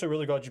 I'm actually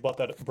really glad you brought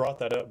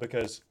that up,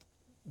 because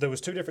there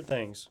was two different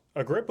things.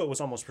 Agrippa was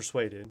almost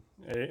persuaded.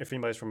 If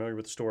anybody's familiar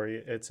with the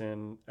story, it's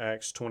in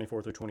Acts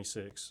 24 through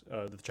 26.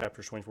 The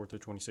chapters 24 through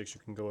 26,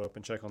 you can go up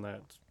and check on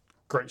that.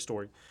 Great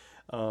story.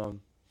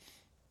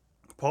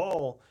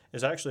 Paul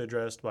is actually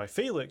addressed by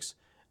Felix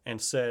and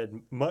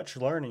said, much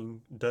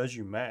learning does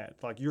you mad.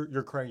 Like,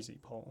 you're crazy,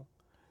 Paul.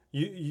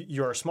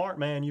 You're a smart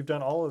man. You've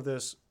done all of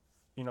this,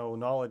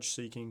 knowledge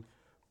seeking,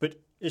 but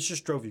it's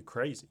just drove you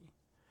crazy.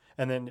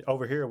 And then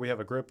over here we have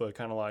Agrippa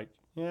kind of like,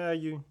 yeah,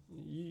 you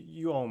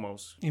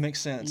almost. You make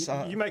sense.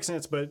 You make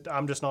sense, but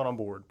I'm just not on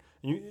board.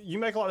 You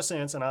make a lot of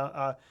sense, and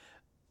I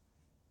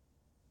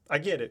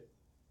get it,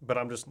 but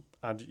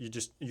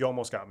you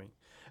almost got me.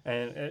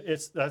 And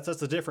that's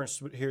the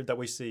difference here that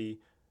we see,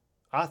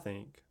 I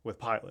think, with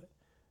Pilate.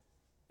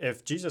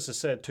 If Jesus has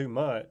said too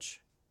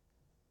much,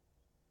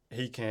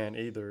 he can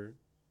either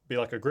be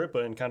like Agrippa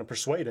and kind of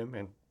persuade him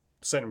and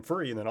set him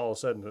free, and then all of a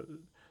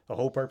sudden the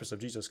whole purpose of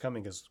Jesus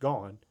coming is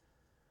gone.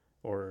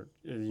 Or,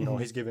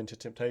 he's given to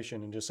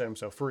temptation and just set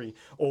himself free.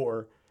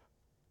 Or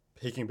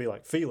he can be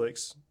like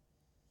Felix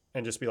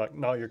and just be like,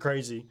 no, you're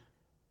crazy.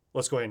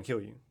 Let's go ahead and kill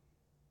you.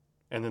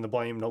 And then the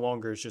blame no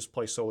longer is just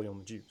placed solely on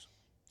the Jews.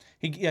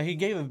 He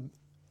gave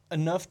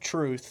enough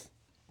truth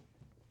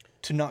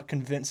to not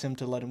convince him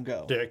to let him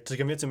go. Yeah, to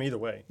convince him either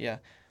way. Yeah.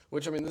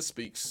 Which, this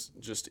speaks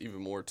just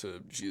even more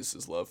to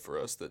Jesus' love for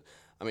us. That,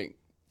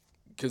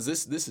 because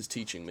this is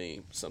teaching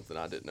me something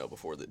I didn't know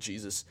before, that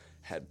Jesus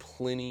had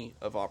plenty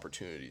of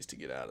opportunities to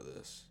get out of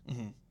this.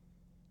 Mm-hmm.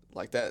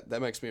 Like, that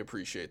makes me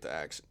appreciate the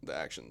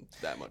action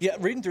that much. Yeah,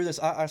 more. reading through this,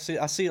 I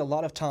see a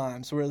lot of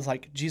times where it's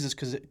like Jesus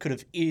could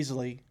have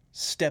easily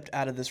stepped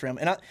out of this realm.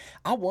 And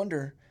I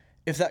wonder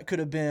if that could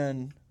have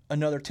been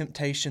another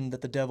temptation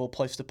that the devil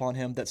placed upon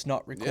him that's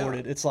not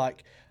recorded. Yeah. It's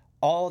like,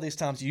 all these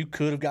times you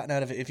could have gotten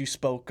out of it if you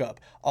spoke up.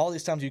 All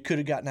these times you could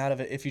have gotten out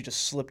of it if you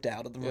just slipped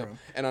out of the room.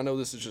 And I know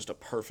this is just a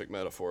perfect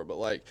metaphor, but,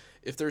 like,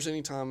 if there's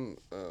any time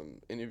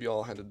any of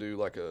y'all had to do,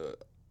 like,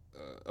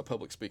 a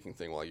public speaking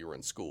thing while you were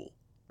in school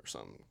or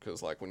something,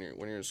 because, like, when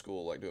you're in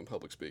school, like, doing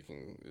public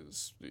speaking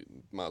you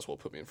might as well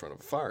put me in front of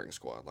a firing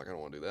squad. Like, I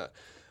don't want to do that.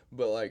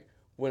 But, like,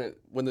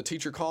 when the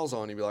teacher calls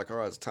on you, be like, all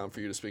right, it's time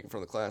for you to speak in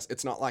front of the class.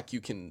 It's not like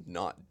you can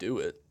not do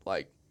it.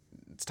 Like,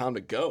 it's time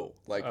to go.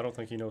 Like, I don't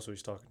think he knows who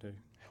he's talking to.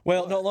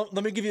 Well, no.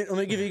 Let me give you an well,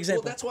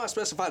 example. that's why I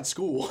specified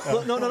school.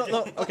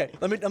 No. Okay,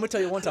 let me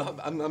tell you one time.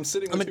 I'm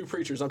sitting with two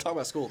preachers. I'm talking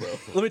about school though.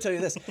 Let me tell you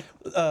this.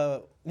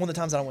 One of the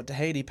times that I went to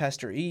Haiti,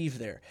 Pastor Eve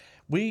there,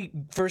 we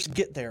first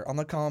get there on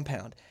the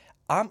compound.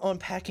 I'm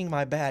unpacking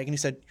my bag, and he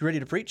said, "You ready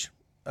to preach?"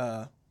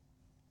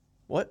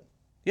 What?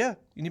 Yeah,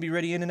 you need to be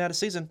ready in and out of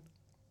season.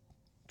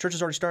 Church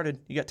has already started.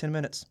 You got 10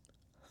 minutes.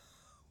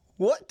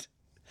 What?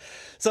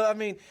 So, I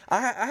mean,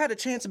 I had a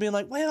chance of being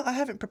like, well, I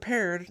haven't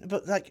prepared.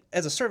 But, like,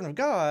 as a servant of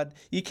God,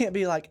 you can't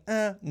be like,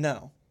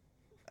 no.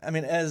 I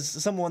mean, as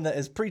someone that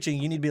is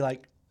preaching, you need to be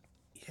like,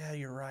 yeah,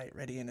 you're right,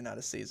 ready in and out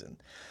of season.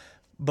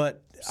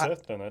 But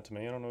Seth done that to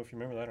me. I don't know if you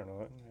remember that or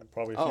not.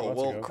 Probably a few Oh,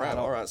 months well, ago. crap.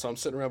 All right, so I'm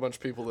sitting around a bunch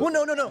of people that... well,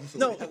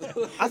 no.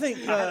 I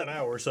think... I had an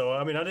hour, so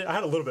I mean, I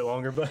had a little bit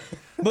longer, but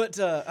But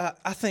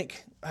I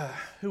think,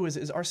 who is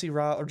it? Is R.C.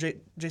 Ryle or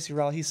J.C.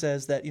 Ryle? He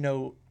says that,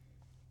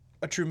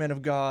 a true man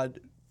of God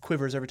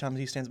quivers every time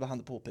he stands behind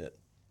the pulpit.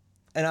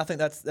 And I think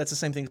that's the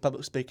same thing as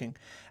public speaking.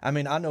 I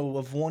mean, I know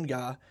of one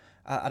guy,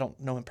 I don't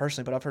know him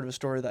personally, but I've heard of a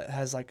story that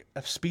has like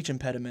a speech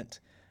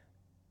impediment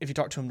if you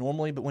talk to him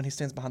normally, but when he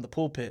stands behind the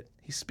pulpit,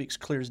 he speaks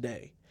clear as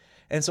day.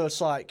 And so it's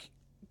like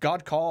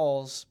God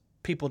calls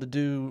people to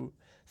do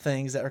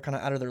things that are kind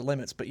of out of their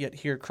limits, but yet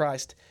here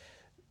Christ,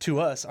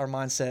 to us, our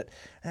mindset,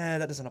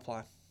 that doesn't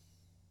apply.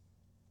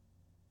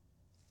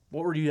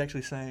 What were you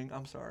actually saying?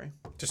 I'm sorry.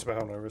 just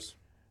about how nervous.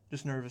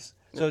 Just nervous.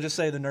 So just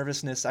say the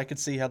nervousness. I could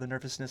see how the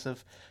nervousness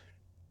of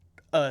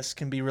us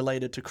can be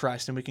related to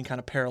Christ, and we can kind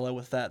of parallel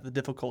with that, the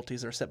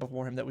difficulties that are set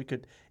before him that we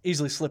could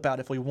easily slip out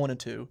if we wanted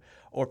to,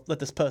 or let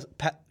this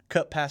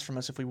cup pass from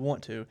us if we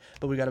want to,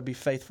 but we got to be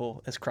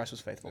faithful as Christ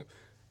was faithful.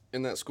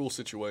 In that school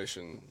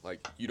situation,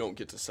 like, you don't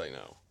get to say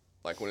no.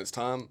 Like, when it's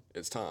time,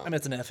 it's time. I mean,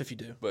 it's an F if you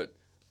do. But,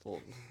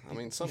 well, I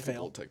mean, some You people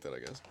will failed. take that, I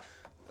guess.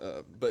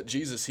 But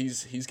Jesus,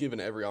 he's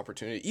given every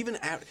opportunity. Even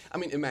I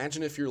mean,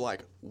 imagine if you're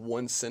like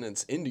one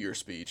sentence into your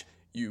speech,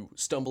 you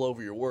stumble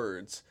over your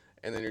words,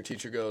 and then your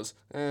teacher goes,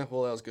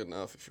 well, that was good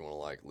enough if you want to,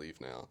 like,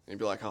 leave now. And you'd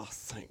be like, oh,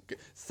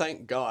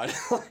 thank God,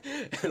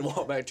 and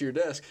walk back to your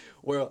desk.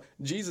 Well,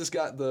 Jesus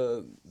got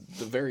the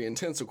very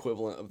intense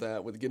equivalent of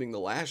that with getting the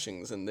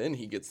lashings, and then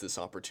he gets this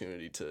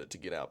opportunity to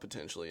get out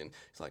potentially. And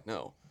he's like,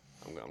 no,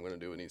 I'm going to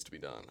do what needs to be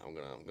done. I'm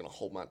going to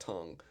hold my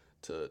tongue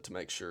to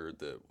make sure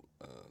that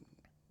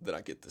that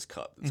I get this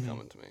cup that's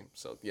coming to me.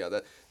 So, yeah,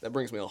 that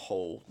brings me a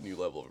whole new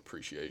level of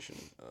appreciation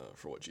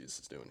for what Jesus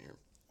is doing here.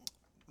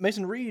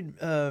 Mason, read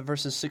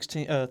verses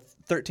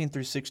 13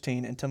 through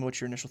 16, and tell me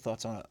what your initial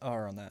thoughts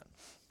are on that.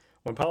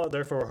 When Pilate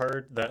therefore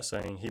heard that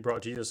saying, he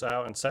brought Jesus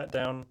out and sat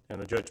down in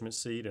the judgment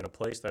seat in a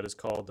place that is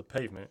called the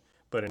Pavement,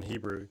 but in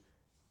Hebrew,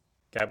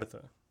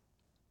 Gabbatha.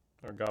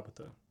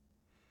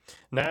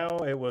 Now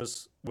it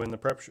was when the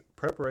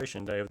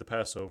preparation day of the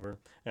Passover,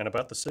 and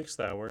about the 6th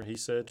hour, he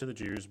said to the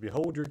Jews,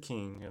 Behold your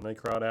king. And they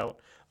cried out,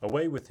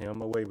 away with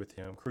him,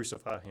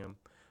 crucify him.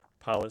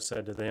 Pilate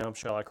said to them,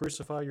 Shall I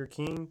crucify your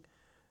king?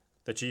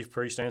 The chief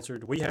priest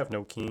answered, We have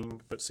no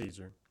king but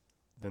Caesar.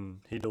 Then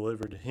he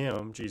delivered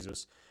him,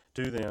 Jesus,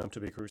 to them to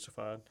be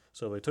crucified.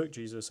 So they took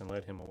Jesus and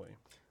led him away.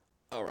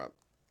 All right.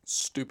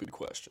 Stupid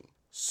question.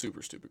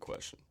 Super stupid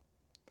question.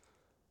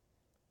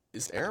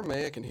 Is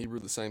Aramaic and Hebrew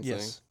the same thing?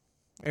 Yes.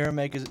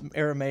 Aramaic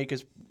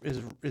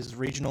is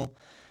regional.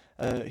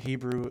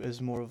 Hebrew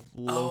is more of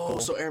local. Oh,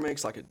 so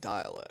Aramaic's like a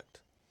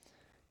dialect.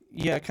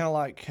 Yeah, kind of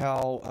like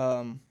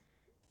how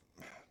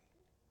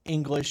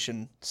English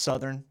and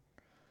Southern.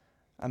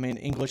 I mean,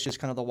 English is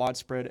kind of the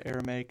widespread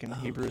Aramaic, and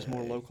Hebrew is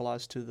more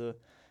localized to the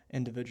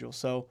individual.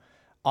 So,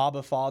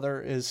 Abba,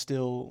 Father is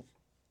still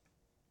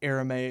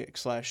Aramaic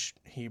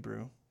 /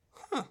 Hebrew.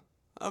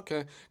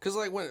 Okay, because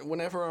like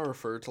whenever I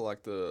refer to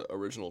like the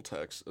original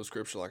text of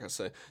Scripture, like I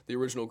say, the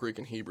original Greek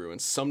and Hebrew, and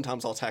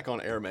sometimes I'll tack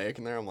on Aramaic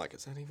in there. I'm like,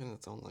 is that even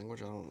its own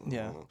language? I don't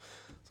know.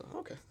 So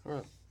okay, all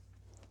right,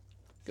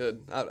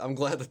 good. I'm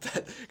glad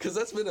that because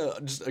that's been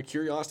just a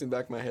curiosity in the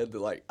back of my head that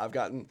like I've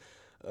gotten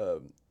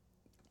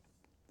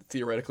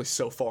theoretically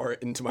so far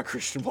into my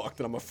Christian walk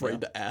that I'm afraid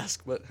to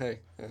ask. But hey,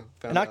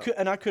 found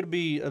out. I could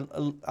be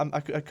I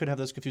could have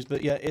those confused,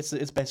 but yeah,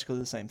 it's basically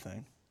the same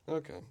thing.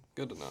 Okay,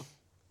 good to know.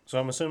 So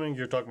I'm assuming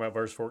you're talking about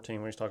verse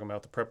 14 when he's talking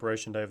about the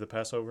preparation day of the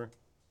Passover?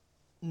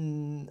 I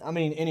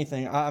mean,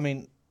 anything. I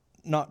mean,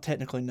 not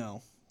technically,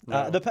 no.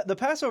 No. The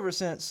Passover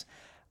sense,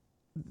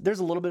 there's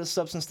a little bit of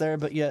substance there,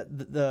 but yet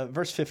the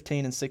verse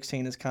 15 and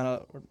 16 is kind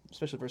of,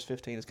 especially verse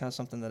 15, is kind of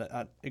something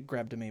that it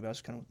grabbed to me, but I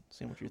was kind of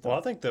seeing what you thought. Well,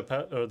 I think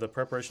the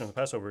preparation of the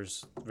Passover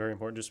is very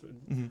important, just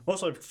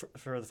mostly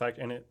for the fact,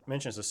 and it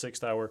mentions the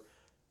 6th hour.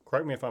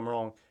 Correct me if I'm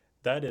wrong.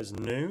 That is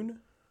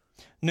noon?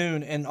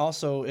 Noon, and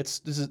also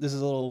this is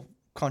a little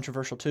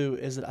controversial too,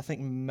 is that I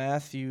think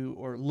Matthew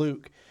or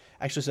Luke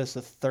actually says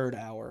the 3rd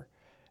hour,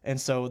 and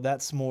so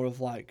that's more of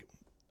like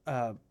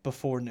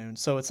before noon.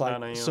 So it's 9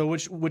 like, a.m. so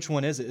which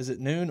one is it? Is it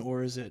noon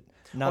or is it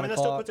 9 I mean, that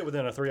still o'clock? puts it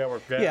within a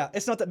 3-hour gap. Yeah,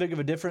 it's not that big of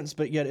a difference,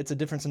 but yet it's a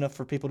difference enough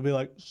for people to be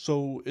like,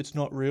 so it's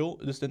not real.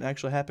 This didn't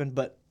actually happen.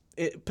 But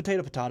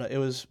potato. It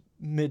was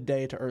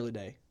midday to early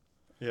day.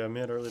 Yeah,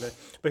 early day.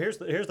 But here's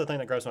the thing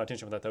that grabs my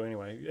attention with that, though,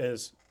 anyway,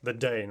 is the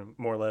day,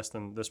 more or less,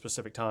 than the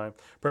specific time.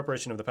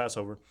 Preparation of the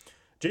Passover.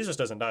 Jesus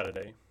doesn't die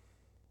today.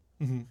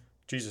 Mm-hmm.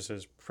 Jesus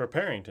is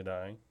preparing to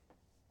die.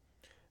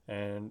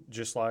 And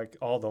just like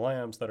all the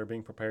lambs that are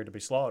being prepared to be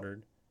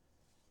slaughtered,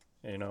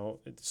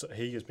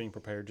 he is being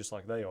prepared just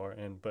like they are.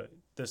 But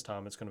this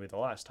time it's going to be the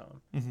last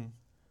time. Mm-hmm.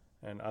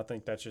 And I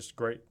think that's just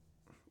great,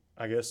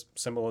 I guess,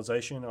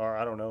 symbolization, or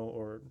I don't know,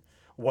 or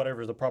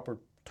whatever the proper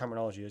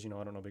terminology is. I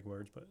don't know big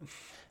words, but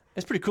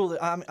It's pretty cool.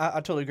 I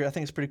totally agree. I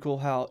think it's pretty cool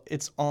how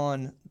it's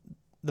on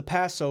the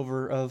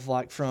Passover of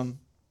like from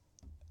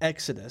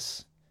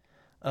Exodus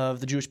of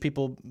the Jewish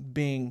people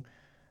being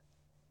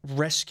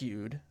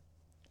rescued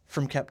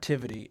from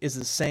captivity is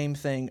the same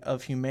thing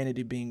of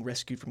humanity being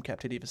rescued from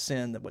captivity of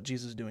sin, that what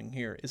Jesus is doing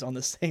here is on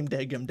the same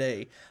daggum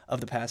day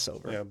of the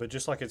Passover. yeah. But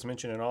just like it's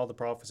mentioned in all the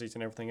prophecies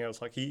and everything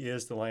else, like he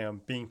is the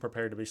lamb being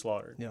prepared to be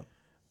slaughtered. Yeah.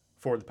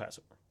 For the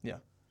Passover. Yeah.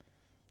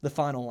 The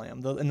final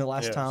lamb, and the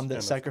last Yes, time and that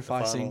the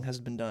sacrificing final.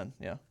 has been done.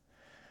 Yeah.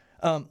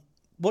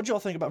 What did y'all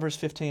think about verse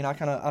 15?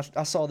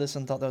 I saw this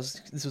and thought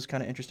this was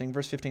kind of interesting.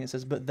 Verse 15, it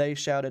says, "But they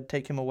shouted,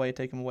 'Take him away,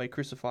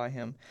 crucify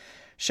him.'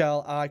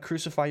 'Shall I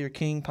crucify your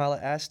king?'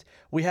 Pilate asked.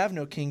 'We have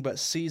no king but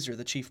Caesar,'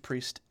 the chief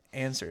priest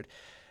answered."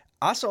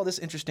 I saw this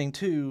interesting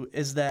too,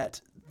 is that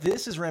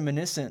this is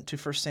reminiscent to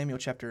 1 Samuel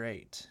chapter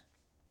 8,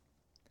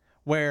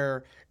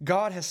 where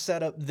God has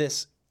set up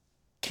this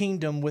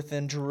kingdom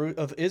within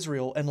of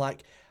Israel, and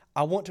like,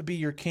 I want to be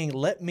your king.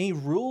 Let me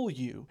rule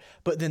you.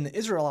 But then the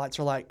Israelites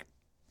are like,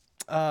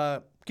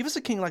 give us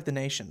a king like the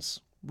nations.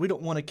 We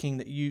don't want a king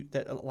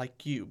that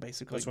like you,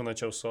 basically. That's when they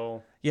chose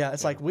Saul. Yeah,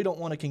 it's like, we don't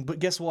want a king. But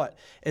guess what?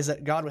 Is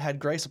that God had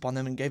grace upon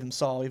them and gave him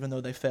Saul, even though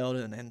they failed,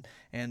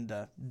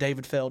 and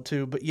David failed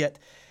too. But yet,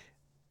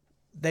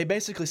 they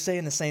basically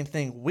saying the same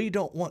thing. We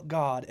don't want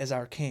God as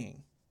our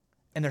king.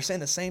 And they're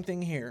saying the same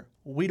thing here.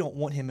 We don't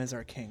want him as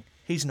our king.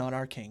 He's not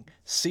our king.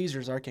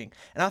 Caesar's our king.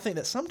 And I think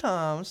that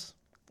sometimes,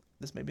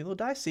 this may be a little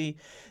dicey,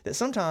 that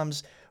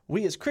sometimes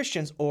we as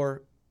Christians,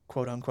 or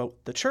quote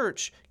unquote the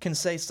church, can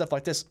say stuff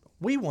like this.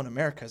 We want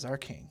America as our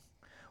king.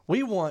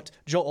 We want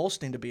Joel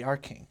Osteen to be our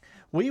king.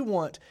 We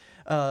want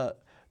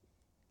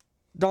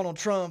Donald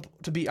Trump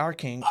to be our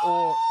king.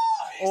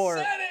 Or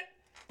said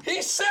it.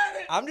 He said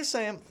it. I'm just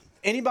saying,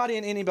 anybody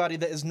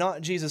that is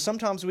not Jesus,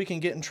 sometimes we can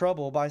get in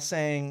trouble by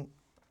saying,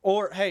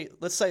 or hey,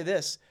 let's say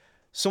this,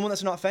 someone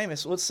that's not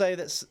famous, let's say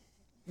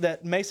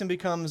that Mason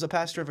becomes a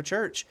pastor of a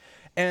church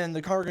and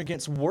the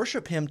congregants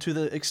worship him to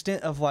the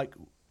extent of like,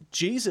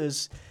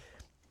 Jesus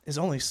is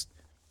only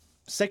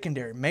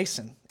secondary.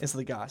 Mason is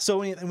the guy. So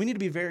we need to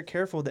be very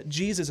careful that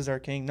Jesus is our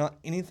king, not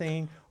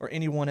anything or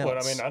anyone else.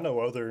 Well, I mean, I know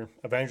other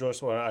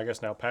evangelists, well, I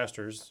guess now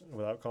pastors,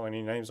 without calling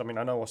any names. I mean,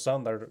 I know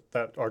some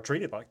that are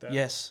treated like that.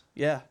 Yes.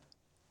 Yeah.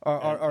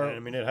 And, I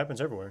mean, it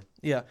happens everywhere.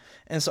 Yeah.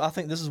 And so I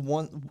think this is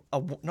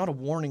not a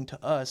warning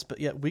to us, but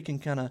yet we can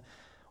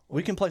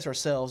place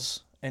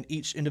ourselves in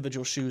each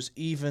individual shoes,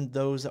 even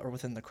those that are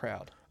within the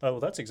crowd. Oh, well,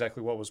 that's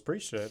exactly what was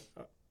preached at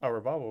our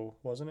revival,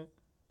 wasn't it?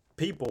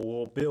 People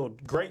will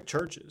build great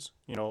churches,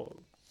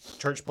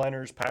 church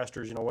planners,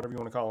 pastors, whatever you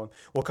want to call them,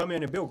 will come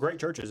in and build great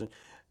churches.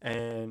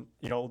 And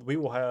we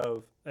will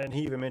have, and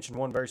he even mentioned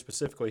one very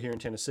specifically here in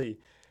Tennessee,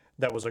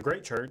 that was a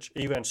great church,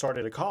 even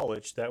started a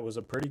college that was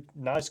a pretty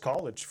nice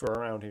college for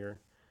around here.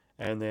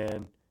 And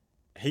then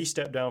he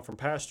stepped down from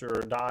pastor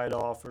or died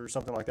off or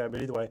something like that.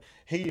 But either way,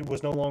 he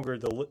was no longer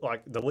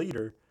the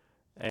leader.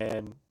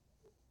 And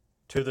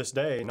to this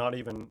day, not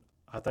even,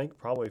 I think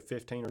probably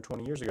 15 or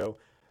 20 years ago,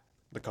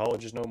 the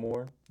college is no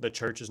more. The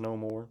church is no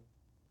more.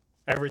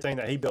 Everything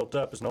that he built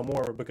up is no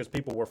more because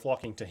people were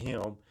flocking to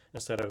him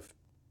instead of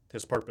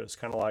his purpose.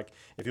 Kind of like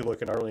if you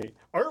look at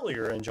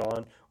earlier in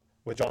John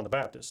with John the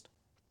Baptist.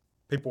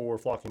 People were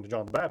flocking to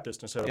John the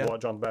Baptist instead of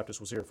what John the Baptist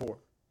was here for.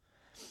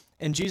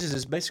 And Jesus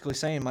is basically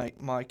saying,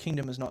 my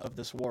kingdom is not of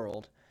this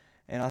world.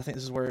 And I think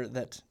this is where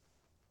that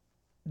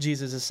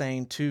Jesus is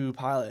saying to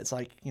Pilate, it's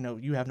like,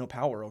 you have no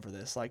power over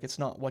this. Like, it's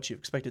not what you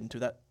expected into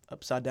that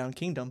upside down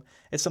kingdom.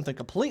 It's something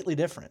completely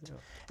different. Yeah.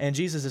 And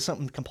Jesus is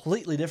something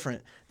completely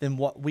different than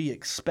what we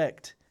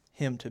expect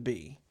him to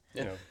be.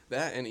 Yeah,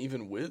 that, and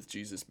even with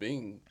Jesus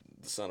being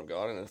the Son of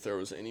God, and if there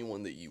was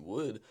anyone that you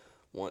would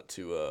want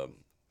to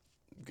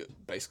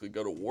basically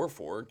go to war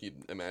for,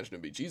 you'd imagine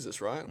it'd be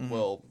Jesus, right? Mm-hmm.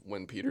 Well,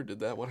 when Peter did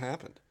that, what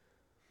happened?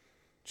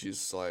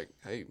 Jesus like,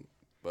 hey,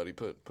 buddy,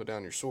 put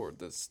down your sword.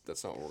 That's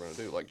not what we're going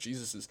to do. Like,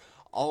 Jesus is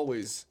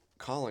always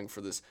calling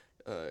for this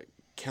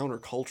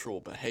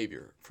countercultural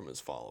behavior from his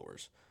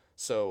followers.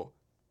 So,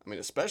 I mean,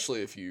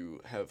 especially if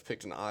you have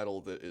picked an idol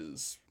that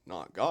is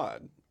not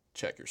God,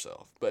 check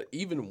yourself. But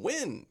even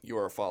when you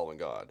are following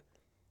God,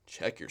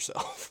 check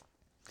yourself.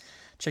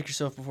 Check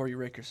yourself before you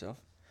wreck yourself.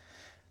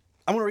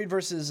 I'm going to read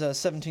verses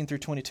 17 through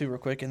 22 real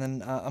quick, and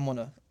then I'm going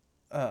to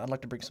I'd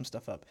like to bring some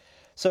stuff up.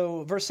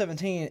 So verse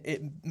 17,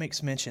 it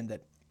makes mention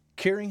that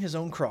carrying his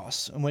own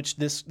cross, in which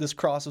this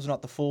cross was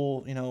not the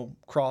full,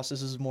 cross.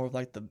 This is more of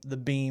like the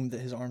beam that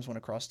his arms went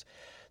across.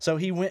 So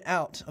he went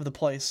out of the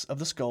place of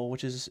the skull,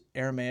 which is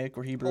Aramaic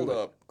or Hebrew. Hold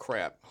up.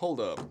 Crap.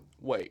 Hold up.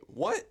 Wait.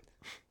 What?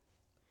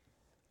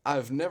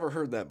 I've never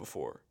heard that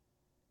before.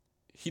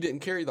 He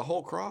didn't carry the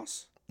whole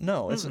cross?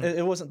 No,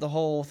 it wasn't the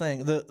whole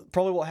thing.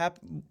 Probably what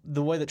happened,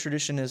 the way that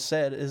tradition is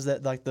said, is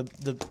that like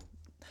the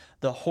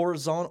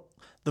horizontal,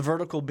 the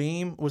vertical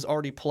beam was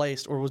already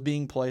placed or was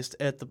being placed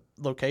at the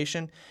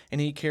location, and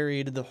he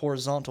carried the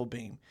horizontal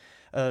beam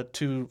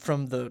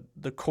from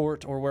the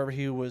court or wherever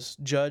he was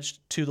judged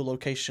to the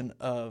location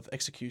of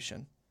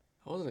execution.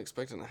 I wasn't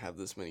expecting to have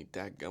this many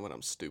dadgummit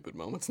I'm stupid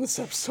moments in this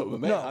episode, but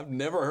man, No. I've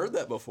never heard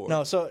that before.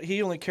 No, so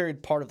he only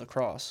carried part of the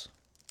cross,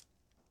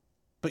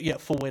 but yet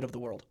full weight of the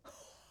world.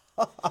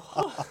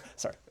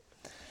 Sorry.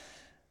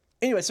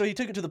 Anyway, so he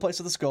took it to the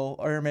place of the skull,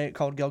 Aramaic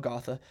called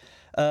Golgotha.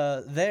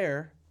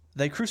 There,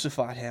 they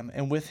crucified him,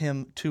 and with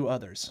him 2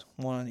 others,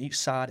 one on each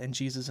side and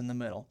Jesus in the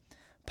middle.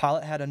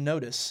 Pilate had a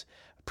notice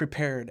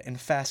prepared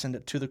and fastened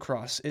it to the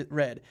cross. It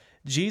read,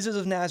 "Jesus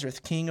of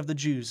Nazareth, King of the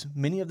Jews."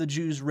 Many of the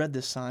Jews read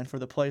this sign, for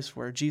the place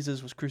where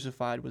Jesus was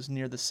crucified was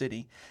near the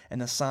city, and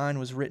the sign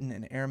was written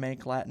in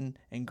Aramaic, Latin,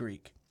 and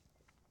Greek.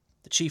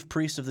 The chief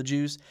priests of the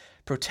Jews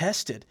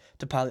protested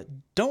to Pilate,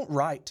 "Don't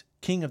write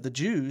King of the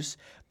Jews,"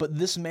 but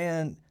this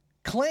man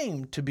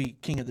claimed to be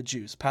King of the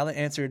Jews. Pilate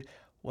answered,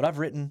 "What I've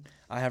written,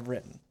 I have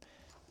written."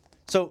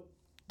 So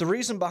the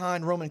reason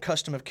behind Roman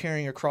custom of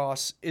carrying a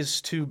cross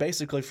is to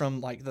basically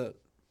from the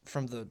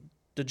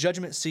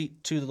judgment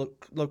seat to the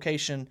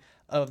location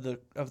of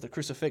the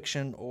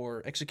crucifixion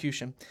or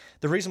execution.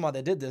 The reason why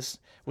they did this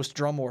was to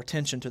draw more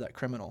attention to that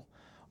criminal,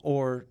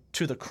 or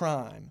to the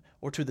crime,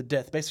 or to the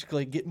death.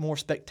 Basically, get more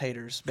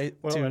spectators. And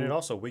it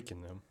also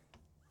weakened them,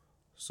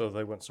 so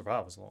they wouldn't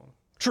survive as long.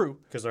 True.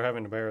 Because they're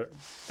having to bear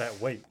that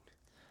weight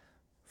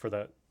for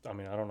that. I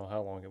mean, I don't know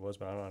how long it was,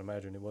 but I don't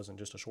imagine it wasn't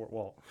just a short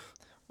walk.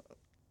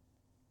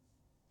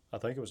 I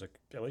think it was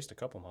at least a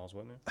couple miles,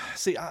 wasn't it?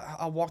 See,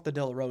 I walked the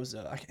De La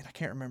Rosa. I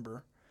can't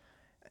remember.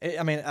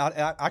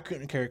 I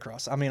couldn't carry a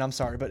cross. I mean, I'm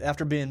sorry, but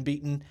after being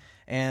beaten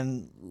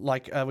and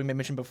like we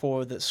mentioned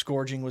before, that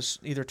scourging was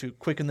either to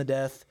quicken the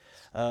death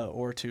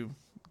or to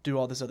do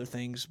all these other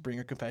things, bring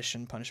a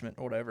confession, punishment,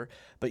 or whatever.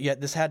 But yet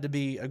this had to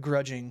be a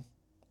grudging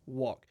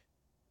walk.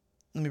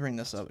 Let me bring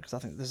this up because I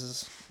think this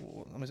is.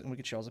 Let me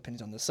get y'all's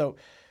opinions on this. So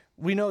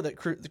we know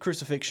that the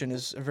crucifixion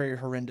is a very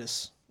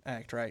horrendous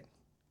act, right?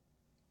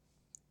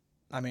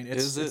 I mean,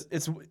 it's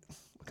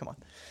come on.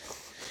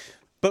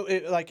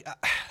 But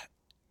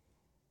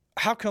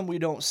how come we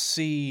don't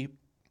see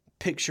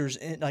pictures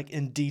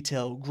in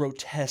detail,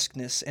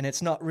 grotesqueness, and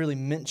it's not really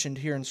mentioned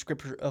here in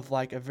Scripture of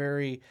like a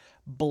very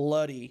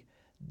bloody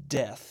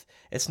death?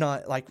 It's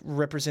not like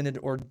represented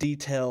or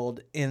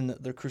detailed in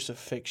the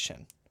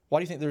crucifixion. Why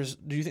do you think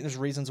there's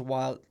reasons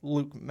why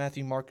Luke,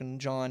 Matthew, Mark, and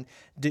John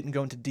didn't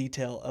go into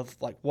detail of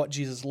like what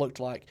Jesus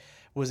looked like?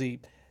 Was he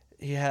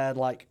had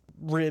like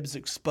ribs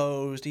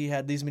exposed, he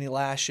had these many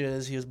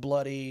lashes, he was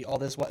bloody, all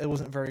this? It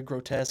wasn't very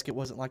grotesque. It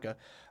wasn't like a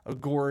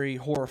gory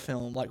horror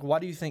film. Like, why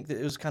do you think that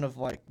it was kind of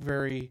like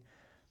very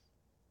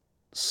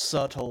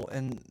subtle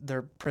in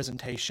their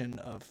presentation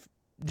of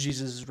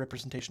Jesus'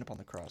 representation upon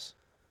the cross?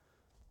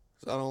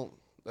 It's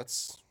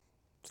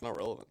not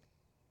relevant.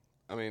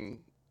 I mean,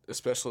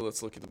 especially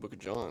let's look at the book of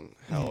John,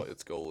 how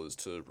its goal is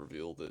to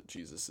reveal that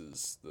Jesus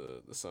is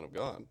the Son of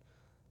God.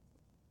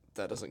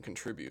 That doesn't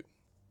contribute.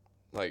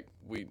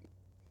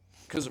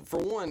 Because for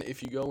one,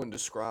 if you go and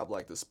describe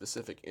like the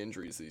specific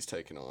injuries that he's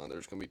taken on,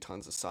 there's going to be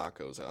tons of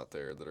psychos out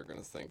there that are going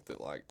to think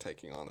that like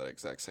taking on that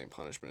exact same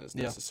punishment is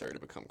necessary to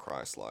become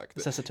Christ-like.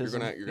 You're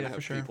going to have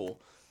people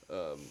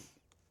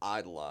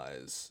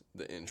idolize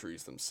the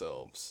injuries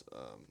themselves.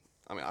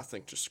 I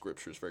think just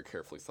Scripture is very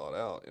carefully thought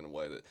out in a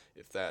way that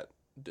if that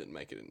didn't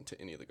make it into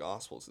any of the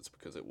Gospels, it's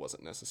because it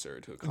wasn't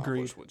necessary to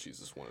accomplish what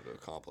Jesus wanted to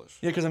accomplish.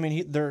 Yeah, because I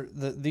mean,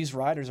 these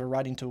writers are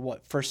writing to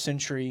what, 1st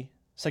century,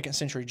 2nd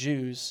century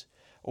Jews,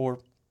 or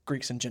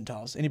Greeks and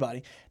Gentiles,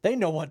 anybody. They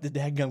know what the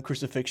daggum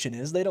crucifixion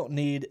is. They don't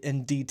need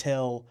in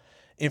detail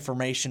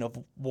information of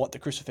what the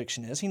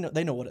crucifixion is.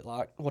 They know what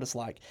it's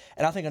like.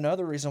 And I think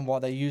another reason why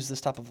they use this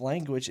type of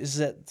language is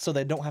that so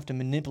they don't have to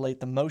manipulate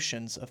the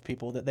emotions of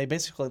people, that they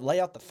basically lay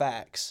out the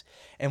facts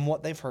and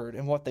what they've heard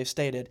and what they've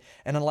stated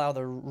and allow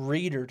the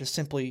reader to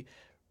simply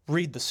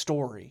read the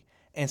story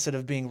instead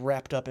of being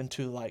wrapped up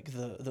into like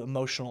the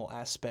emotional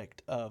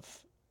aspect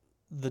of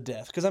the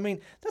death. Because I mean,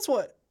 that's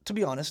what, to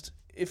be honest,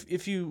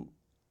 if you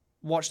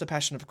watch The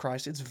Passion of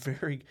Christ, it's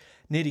very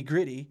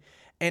nitty-gritty,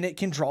 and it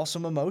can draw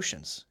some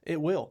emotions.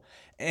 It will.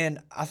 And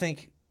I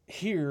think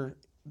here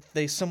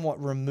they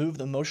somewhat remove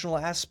the emotional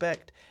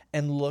aspect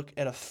and look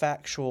at a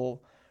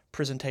factual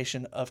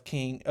presentation of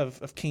King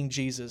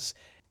Jesus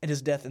and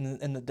his death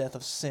and the death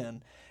of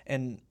sin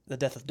and the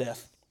death of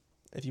death,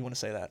 if you want to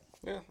say that.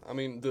 Yeah, I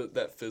mean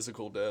that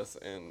physical death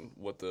and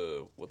what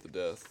the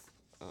death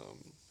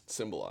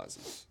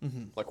symbolizes,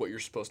 like what you're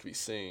supposed to be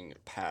seeing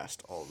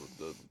past all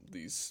of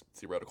these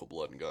theoretical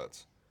blood and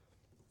guts.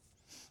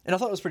 And I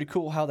thought it was pretty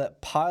cool how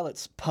that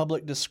Pilate's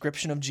public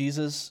description of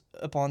Jesus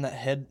upon that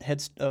head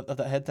of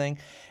that head thing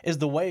is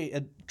the way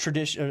a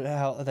tradition,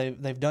 how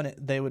they've done it.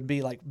 They would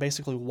be like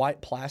basically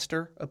white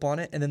plaster upon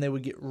it, and then they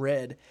would get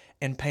red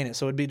and paint it.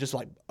 So it'd be just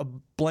like a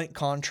blank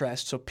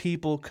contrast, so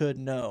people could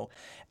know.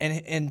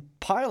 And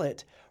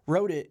Pilate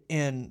wrote it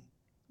in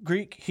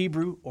Greek,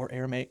 Hebrew, or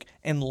Aramaic,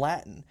 and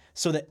Latin,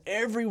 so that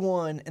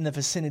everyone in the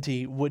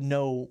vicinity would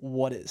know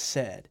what it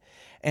said.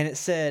 And it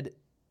said.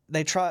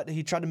 He tried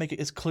to make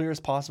it as clear as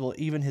possible.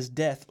 Even his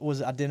death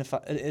was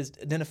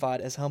identified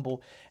as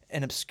humble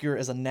and obscure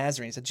as a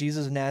Nazarene. He said,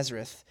 Jesus of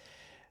Nazareth,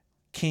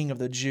 King of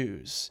the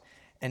Jews.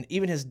 And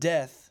even his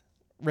death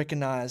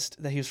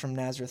recognized that he was from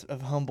Nazareth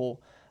of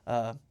humble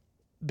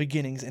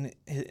beginnings, and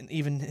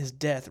even his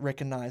death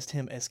recognized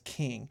him as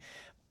king.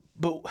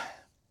 But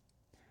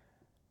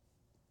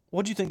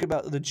what do you think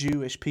about the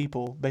Jewish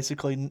people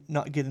basically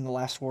not getting the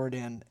last word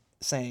in,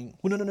 saying,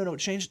 well, no,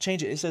 change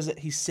it. It says that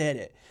he said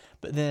it.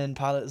 But then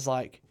Pilate is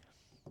like,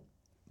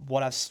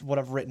 what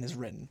I've written is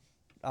written.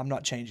 I'm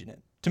not changing it.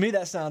 To me,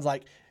 that sounds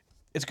like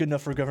it's good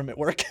enough for government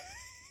work.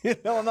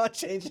 I'm not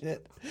changing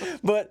it.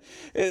 But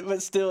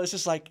still, it's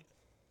just like,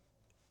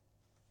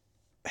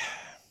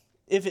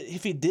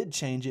 if he did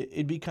change it,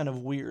 it'd be kind of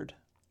weird.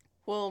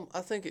 Well,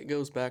 I think it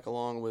goes back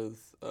along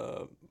with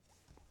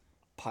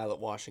Pilate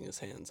washing his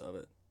hands of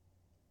it.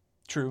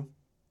 True.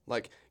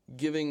 Like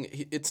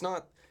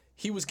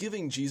he was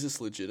giving Jesus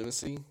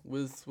legitimacy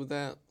with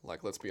that.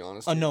 Like, let's be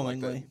honest.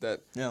 Unknowingly.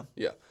 Like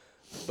yeah.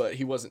 But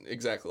he wasn't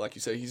exactly, like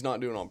you said, he's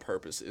not doing it on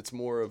purpose. It's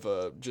more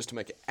of just to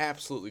make it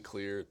absolutely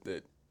clear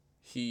that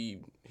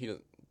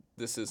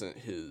this isn't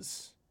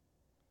his,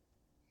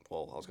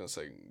 well, I was going to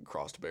say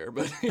cross to bear,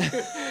 but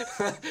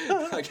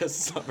I guess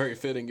it's not very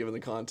fitting given the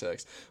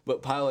context.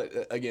 But Pilate,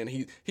 again,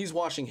 he's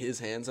washing his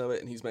hands of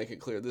it, and he's making it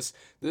clear this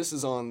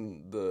is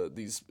on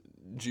these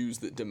Jews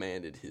that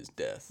demanded his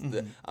death.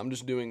 That I'm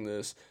just doing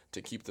this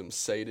to keep them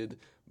sated,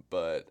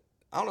 but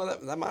I don't know,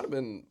 that might have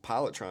been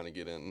Pilate trying to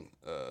get in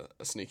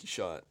a sneaky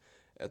shot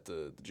at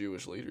the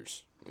Jewish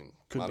leaders. I mean,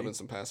 might have been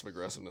some passive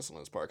aggressiveness on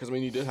his part, because I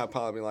mean, you did have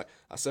Pilate being like,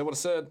 I said what I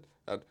said,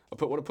 I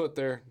put what I put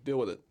there, deal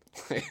with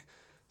it.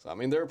 So I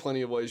mean, there are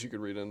plenty of ways you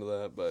could read into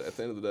that, but at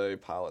the end of the day,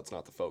 Pilate's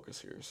not the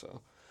focus here.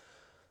 So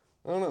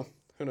I don't know,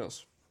 who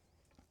knows?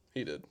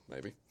 He did,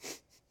 maybe.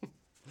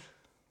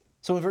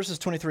 So in verses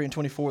 23 and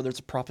 24, there's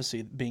a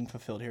prophecy being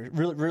fulfilled here.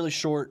 Really, really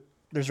short.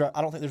 I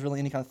don't think there's really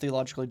any kind of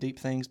theologically deep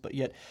things, but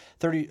yet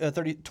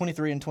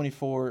 23 and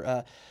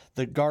 24,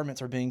 the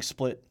garments are being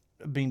split,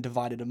 being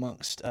divided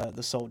amongst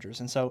the soldiers.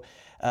 And so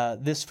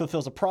this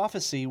fulfills a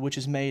prophecy which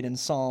is made in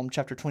Psalm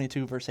chapter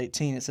 22, verse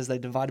 18. It says, they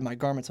divided my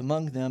garments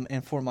among them,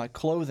 and for my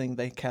clothing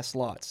they cast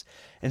lots.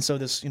 And so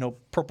this,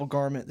 purple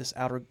garment, this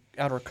outer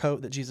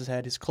coat that Jesus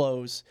had, his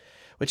clothes,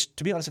 which,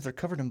 to be honest, if they're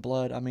covered in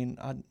blood, I mean,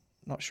 I'm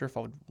not sure if I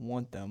would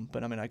want them,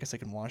 but I mean, I guess they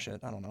can wash it.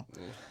 I don't know.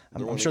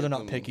 Yeah. I'm sure they're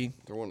not picky.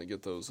 They're wanting to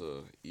get those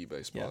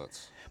eBay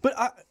spots. Yeah.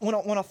 But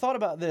when I thought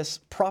about this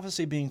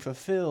prophecy being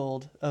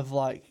fulfilled of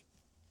like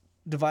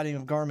dividing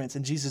of garments,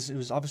 and Jesus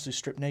was obviously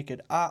stripped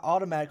naked, I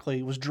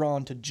automatically was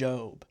drawn to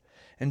Job.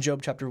 In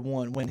Job chapter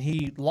 1, when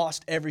he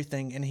lost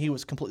everything and he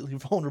was completely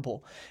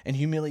vulnerable and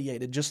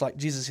humiliated, just like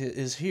Jesus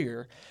is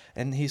here,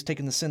 and he's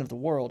taken the sin of the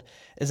world,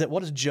 is that what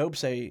does Job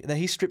say? That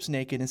he strips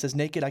naked and says,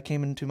 naked I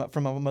came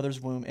from my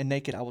mother's womb, and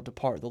naked I will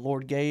depart. The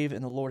Lord gave,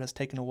 and the Lord has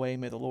taken away.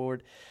 May the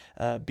Lord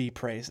be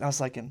praised. And I was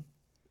like,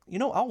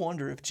 I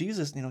wonder if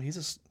Jesus, he's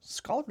a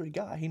scholarly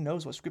guy. He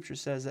knows what Scripture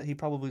says, that he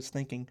probably was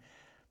thinking,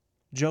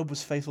 Job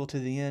was faithful to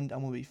the end, I'm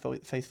going to be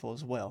faithful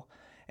as well.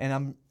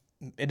 And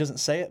it doesn't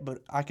say it,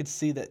 but I could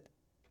see that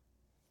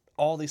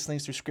all these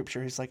things through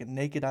Scripture. He's like,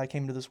 naked I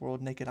came into this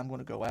world, naked I'm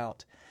going to go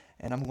out,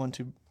 and I'm going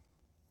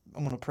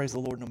to praise the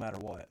Lord no matter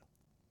what.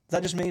 Is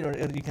that just me, or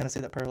do you kind of see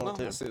that parallel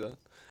too? I see that.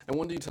 And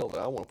one detail that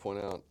I want to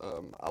point out,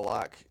 I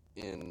like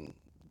in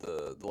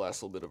the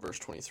last little bit of verse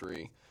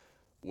 23,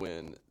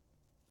 when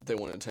they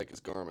wanted to take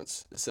his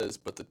garments, it says,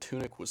 but the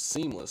tunic was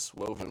seamless,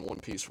 woven in one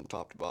piece from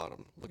top to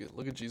bottom.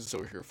 Look at Jesus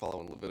over here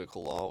following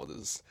Levitical law with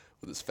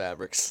his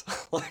fabrics.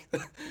 Like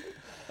that.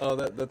 Oh,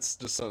 that's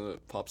just something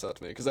that pops out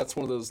to me, because that's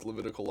one of those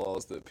Levitical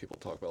laws that people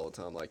talk about all the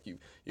time. Like you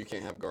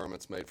can't have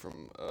garments made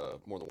from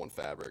more than one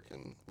fabric,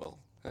 and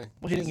hey.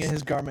 Well, he didn't get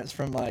his garments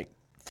from like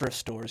thrift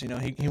stores.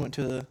 He went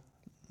to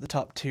the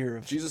top tier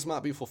of. Jesus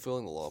might be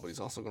fulfilling the law, but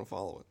he's also going to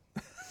follow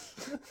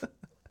it.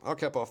 I'll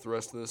cap off the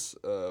rest of this.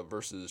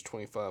 Verses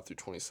 25 through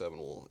 27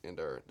 will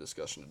end our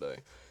discussion today.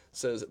 It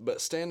says,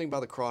 but standing by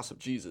the cross of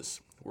Jesus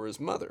were his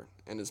mother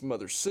and his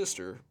mother's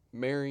sister,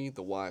 Mary,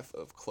 the wife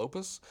of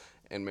Clopas,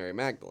 and Mary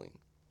Magdalene.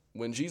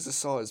 When Jesus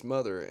saw his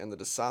mother and the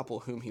disciple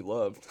whom he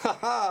loved,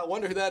 I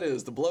wonder who that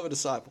is, the beloved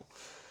disciple,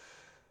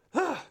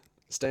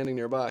 standing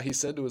nearby, he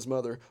said to his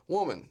mother,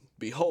 woman,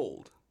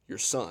 behold, your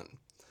son.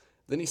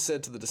 Then he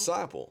said to the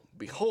disciple,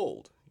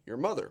 behold, your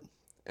mother.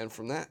 And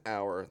from that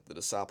hour, the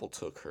disciple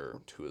took her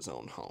to his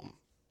own home.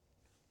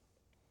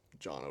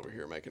 John over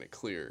here making it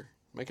clear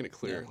making it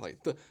clear,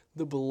 like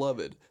the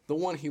beloved, the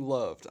one he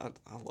loved.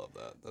 I love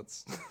that.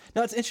 That's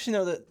Now it's interesting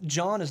though that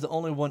John is the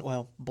only one.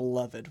 Well,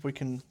 beloved.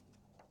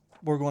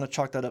 We're going to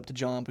chalk that up to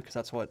John because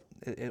that's what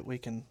we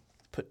can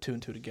put two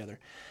and two together.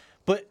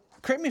 But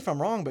correct me if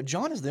I'm wrong, but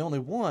John is the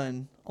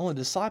only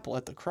disciple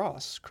at the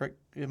cross. Correct?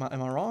 Am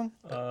I wrong?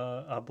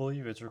 I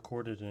believe it's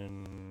recorded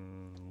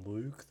in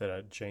Luke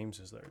that James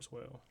is there as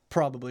well.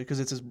 Probably because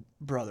it's his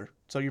brother.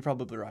 So you're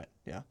probably right.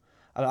 Yeah,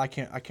 I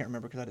can't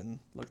remember because I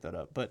didn't look that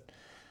up. But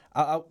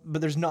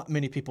but there's not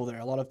many people there.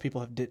 A lot of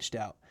people have ditched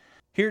out.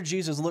 Here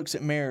Jesus looks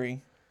at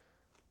Mary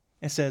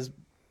and says,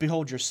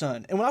 "Behold your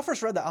son." And when I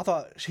first read that, I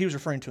thought he was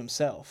referring to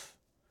himself,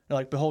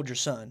 like "Behold your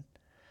son."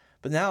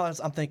 But now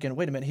I'm thinking,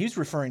 wait a minute, he's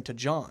referring to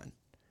John,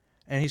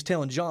 and he's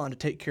telling John to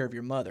take care of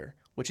your mother,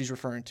 which he's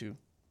referring to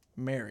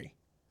Mary.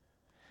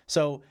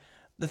 So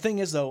the thing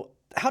is, though,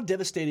 how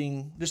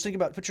devastating. Just think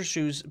about put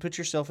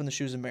yourself in the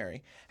shoes of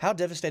Mary. How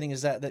devastating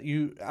is that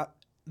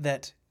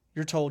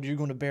you're told you're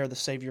going to bear the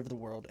Savior of the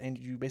world, and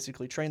you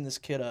basically train this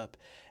kid up,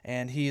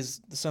 and he is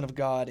the Son of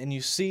God, and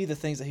you see the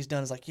things that he's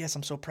done. Is like, yes,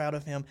 I'm so proud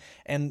of him.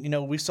 And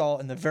we saw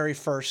in the very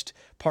first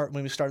part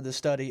when we started this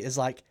study is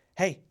like,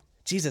 hey,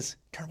 Jesus,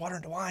 turn water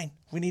into wine.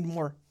 We need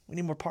more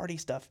party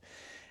stuff.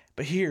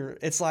 But here,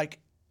 it's like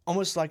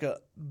almost like a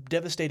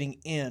devastating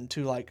end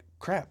to like,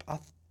 crap,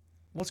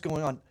 what's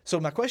going on? So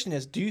my question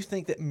is, do you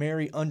think that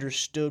Mary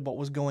understood what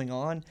was going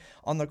on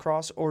the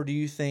cross, or do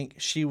you think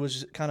she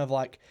was kind of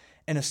like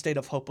in a state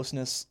of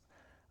hopelessness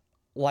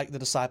like the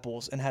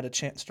disciples and had a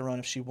chance to run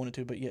if she wanted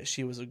to, but yet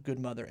she was a good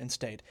mother and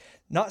stayed?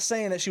 Not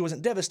saying that she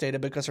wasn't devastated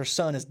because her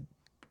son is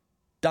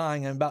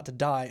dying and about to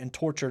die and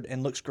tortured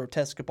and looks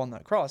grotesque upon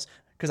that cross,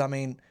 because I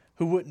mean,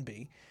 who wouldn't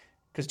be?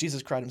 Because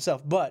Jesus cried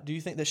himself. But do you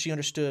think that she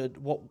understood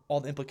all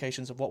the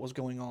implications of what was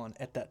going on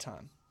at that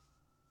time?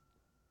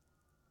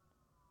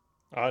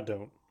 I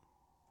don't.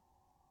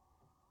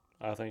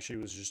 I think she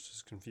was just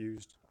as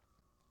confused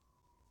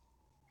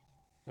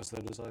as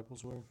the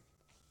disciples were.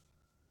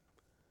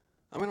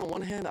 I mean, on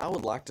one hand, I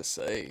would like to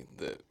say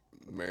that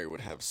Mary would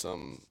have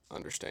some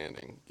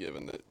understanding,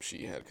 given that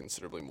she had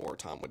considerably more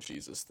time with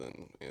Jesus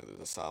than the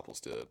disciples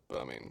did.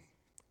 But I mean,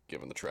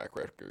 given the track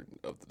record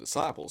of the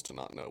disciples to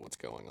not know what's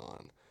going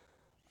on,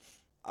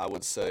 I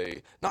would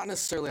say not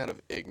necessarily out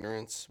of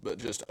ignorance, but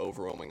just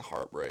overwhelming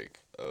heartbreak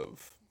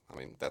of, I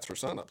mean, that's her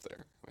son up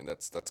there. I mean,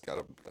 that's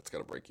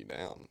gotta break you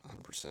down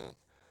 100%.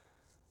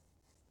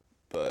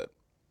 But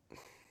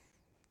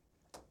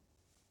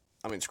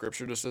I mean,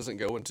 Scripture just doesn't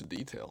go into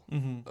detail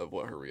of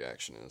what her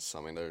reaction is.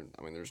 I mean,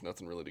 there's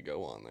nothing really to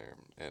go on there,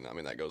 and I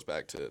mean that goes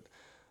back to,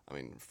 I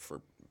mean,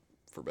 for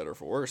better or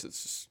for worse,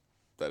 it's just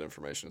that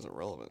information isn't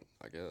relevant,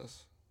 I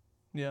guess.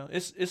 Yeah,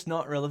 it's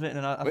not relevant,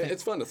 and I think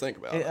it's fun to think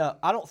about.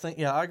 I don't think.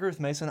 Yeah, I agree with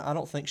Mason. I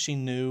don't think she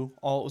knew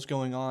all that was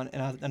going on,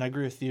 and I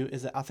agree with you.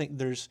 Is that I think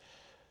there's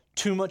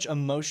too much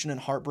emotion and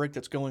heartbreak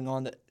that's going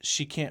on that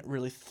she can't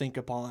really think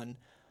upon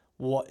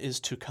what is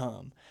to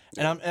come.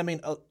 And I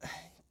mean.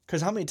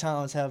 Because how many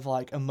times have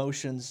like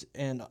emotions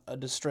and a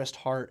distressed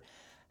heart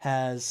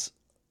has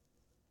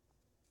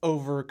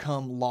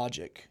overcome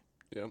logic?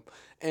 Yeah,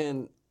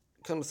 and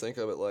come to think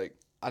of it, like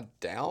I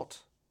doubt,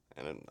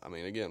 and I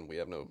mean again, we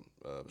have no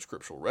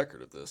scriptural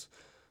record of this,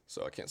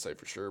 so I can't say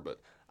for sure, but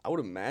I would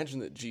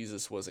imagine that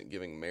Jesus wasn't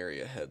giving Mary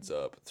a heads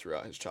up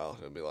throughout his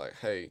childhood and be like,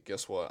 hey,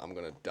 guess what? I'm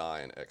going to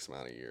die in X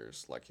amount of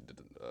years, like he did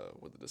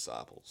with the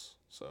disciples.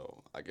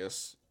 So I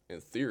guess in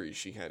theory,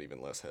 she had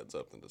even less heads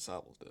up than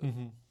disciples did.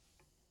 Mm-hmm.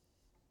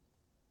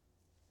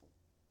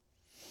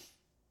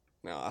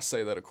 Now, I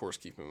say that, of course,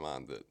 keep in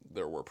mind that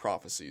there were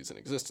prophecies in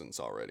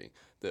existence already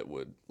that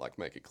would like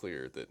make it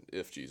clear that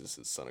if Jesus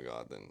is Son of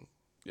God, then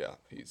yeah,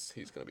 he's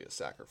going to be a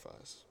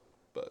sacrifice.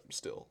 But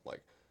still,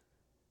 like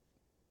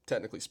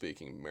technically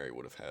speaking, Mary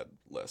would have had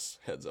less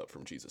heads up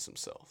from Jesus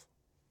himself.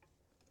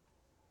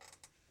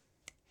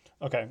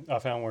 Okay, I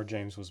found where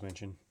James was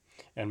mentioned.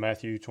 In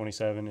Matthew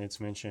 27, it's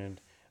mentioned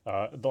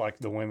like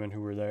the women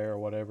who were there or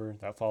whatever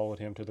that followed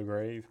him to the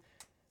grave.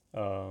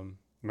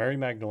 Mary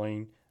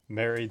Magdalene,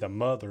 Mary, the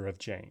mother of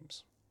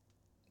James.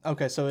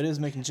 Okay, so it is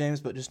making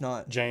James, but just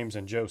not James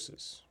and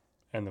Joseph,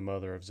 and the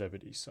mother of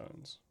Zebedee's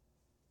sons.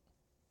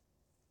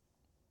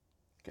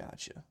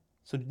 Gotcha.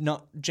 So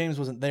not James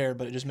wasn't there,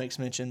 but it just makes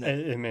mention that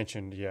It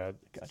mentioned, yeah.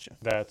 Gotcha.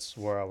 That's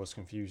where I was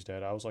confused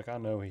at. I was like, I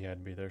know he had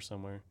to be there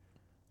somewhere.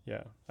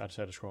 Yeah, I just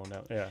had to scroll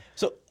down. Yeah.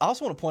 So I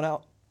also want to point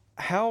out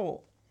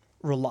how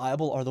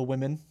reliable are the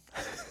women.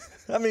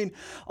 I mean,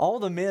 all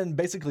the men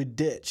basically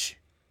ditch,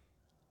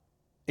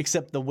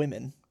 except the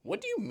women. What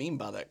do you mean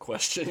by that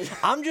question?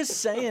 I'm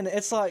just saying,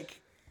 it's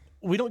like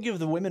we don't give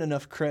the women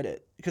enough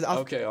credit because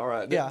okay, all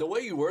right. Yeah. The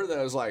way you worded that,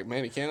 I was like,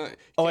 man, you can't.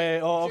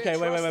 Okay.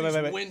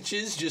 Wait.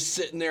 Winches just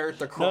sitting there at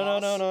the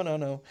cross.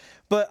 No.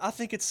 But I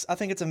think it's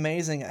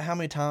amazing how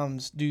many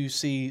times do you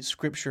see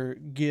Scripture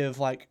give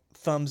like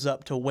thumbs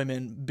up to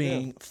women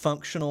being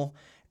functional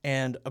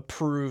and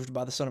approved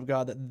by the Son of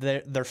God,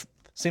 that they're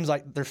seems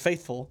like they're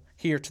faithful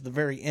here to the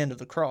very end of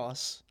the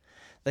cross.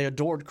 They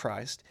adored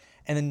Christ,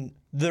 and then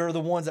they're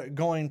the ones that are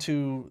going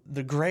to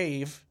the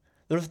grave.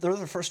 They're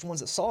the first ones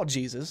that saw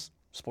Jesus,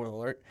 Spoiler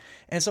alert.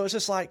 And so it's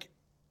just like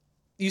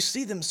you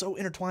see them so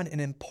intertwined in an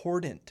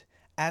important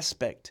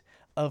aspect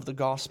of the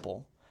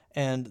gospel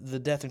and the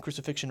death and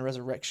crucifixion and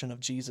resurrection of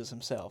Jesus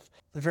himself.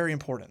 They're very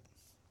important.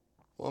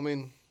 Well, I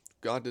mean,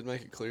 God did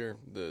make it clear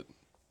that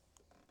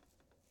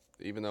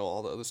even though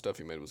all the other stuff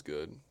he made was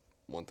good,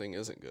 one thing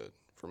isn't good: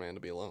 for man to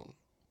be alone.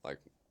 Like,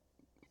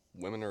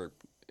 women are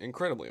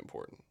incredibly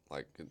important.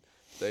 Like,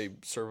 they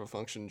serve a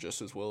function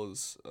just as well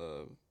as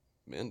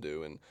men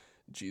do, and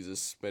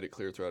Jesus made it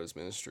clear throughout his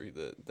ministry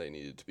that they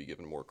needed to be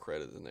given more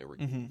credit than they were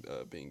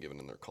being given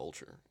in their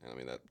culture. And I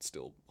mean, that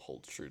still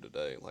holds true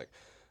today. Like,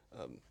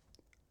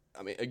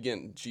 I mean,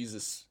 again,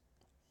 Jesus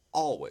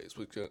always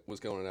was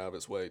going out of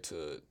his way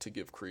to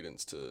give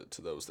credence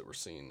to those that were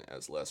seen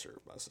as lesser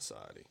by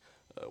society,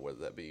 whether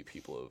that be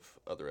people of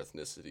other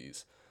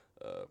ethnicities,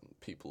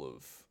 people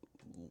of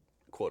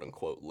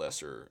quote-unquote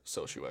lesser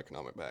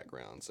socioeconomic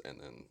backgrounds, and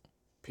then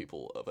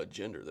people of a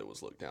gender that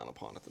was looked down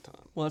upon at the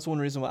time. Well, that's one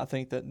reason why I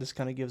think that this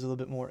kind of gives a little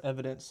bit more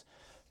evidence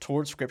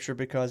towards Scripture,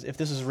 because if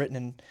this is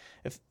written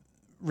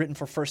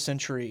for first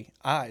century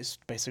eyes,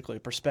 basically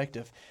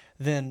perspective,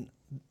 then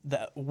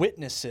the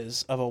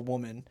witnesses of a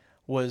woman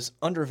was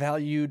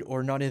undervalued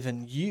or not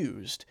even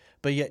used.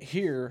 But yet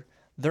here,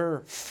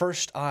 they're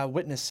first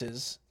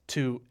eyewitnesses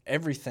to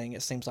everything,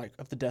 it seems like,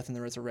 of the death and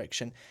the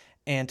resurrection.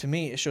 And to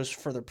me, it shows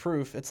further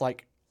proof. It's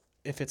like,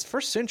 if it's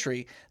first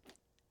century,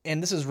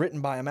 and this is written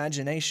by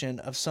imagination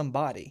of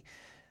somebody,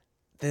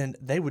 then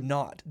they would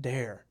not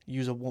dare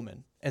use a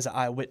woman as an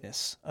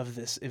eyewitness of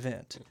this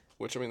event.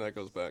 Which, I mean, that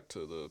goes back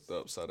to the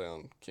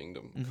upside-down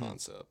kingdom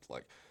concept.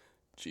 Like,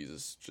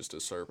 Jesus, just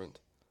a servant,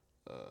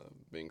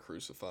 being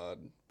crucified,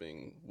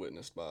 being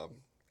witnessed by a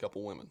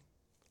couple women.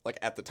 Like,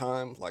 at the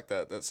time, like,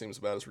 that seems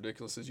about as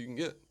ridiculous as you can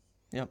get.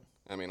 Yep.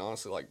 I mean,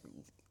 honestly, like,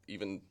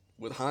 even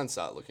with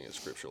hindsight looking at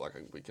Scripture, like,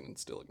 we can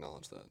still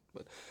acknowledge that.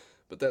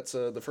 But that's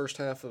the first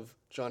half of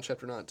John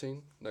chapter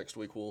 19. Next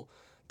week we'll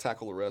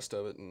tackle the rest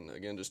of it, and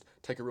again, just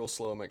take it real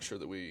slow and make sure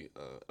that we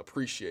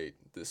appreciate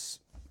this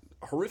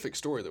horrific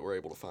story that we're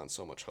able to find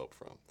so much hope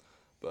from.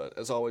 But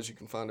as always, you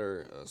can find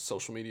our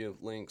social media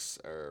links,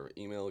 our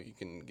email. You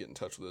can get in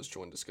touch with us,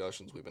 join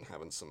discussions. We've been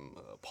having some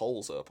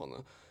polls up on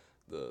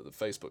the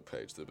Facebook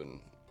page that have been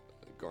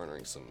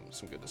garnering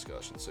some good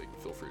discussions, so you can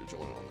feel free to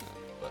join in on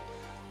that. But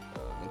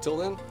until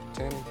then,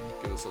 Tanner,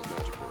 give us those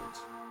magic words.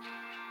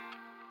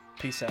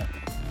 Peace out.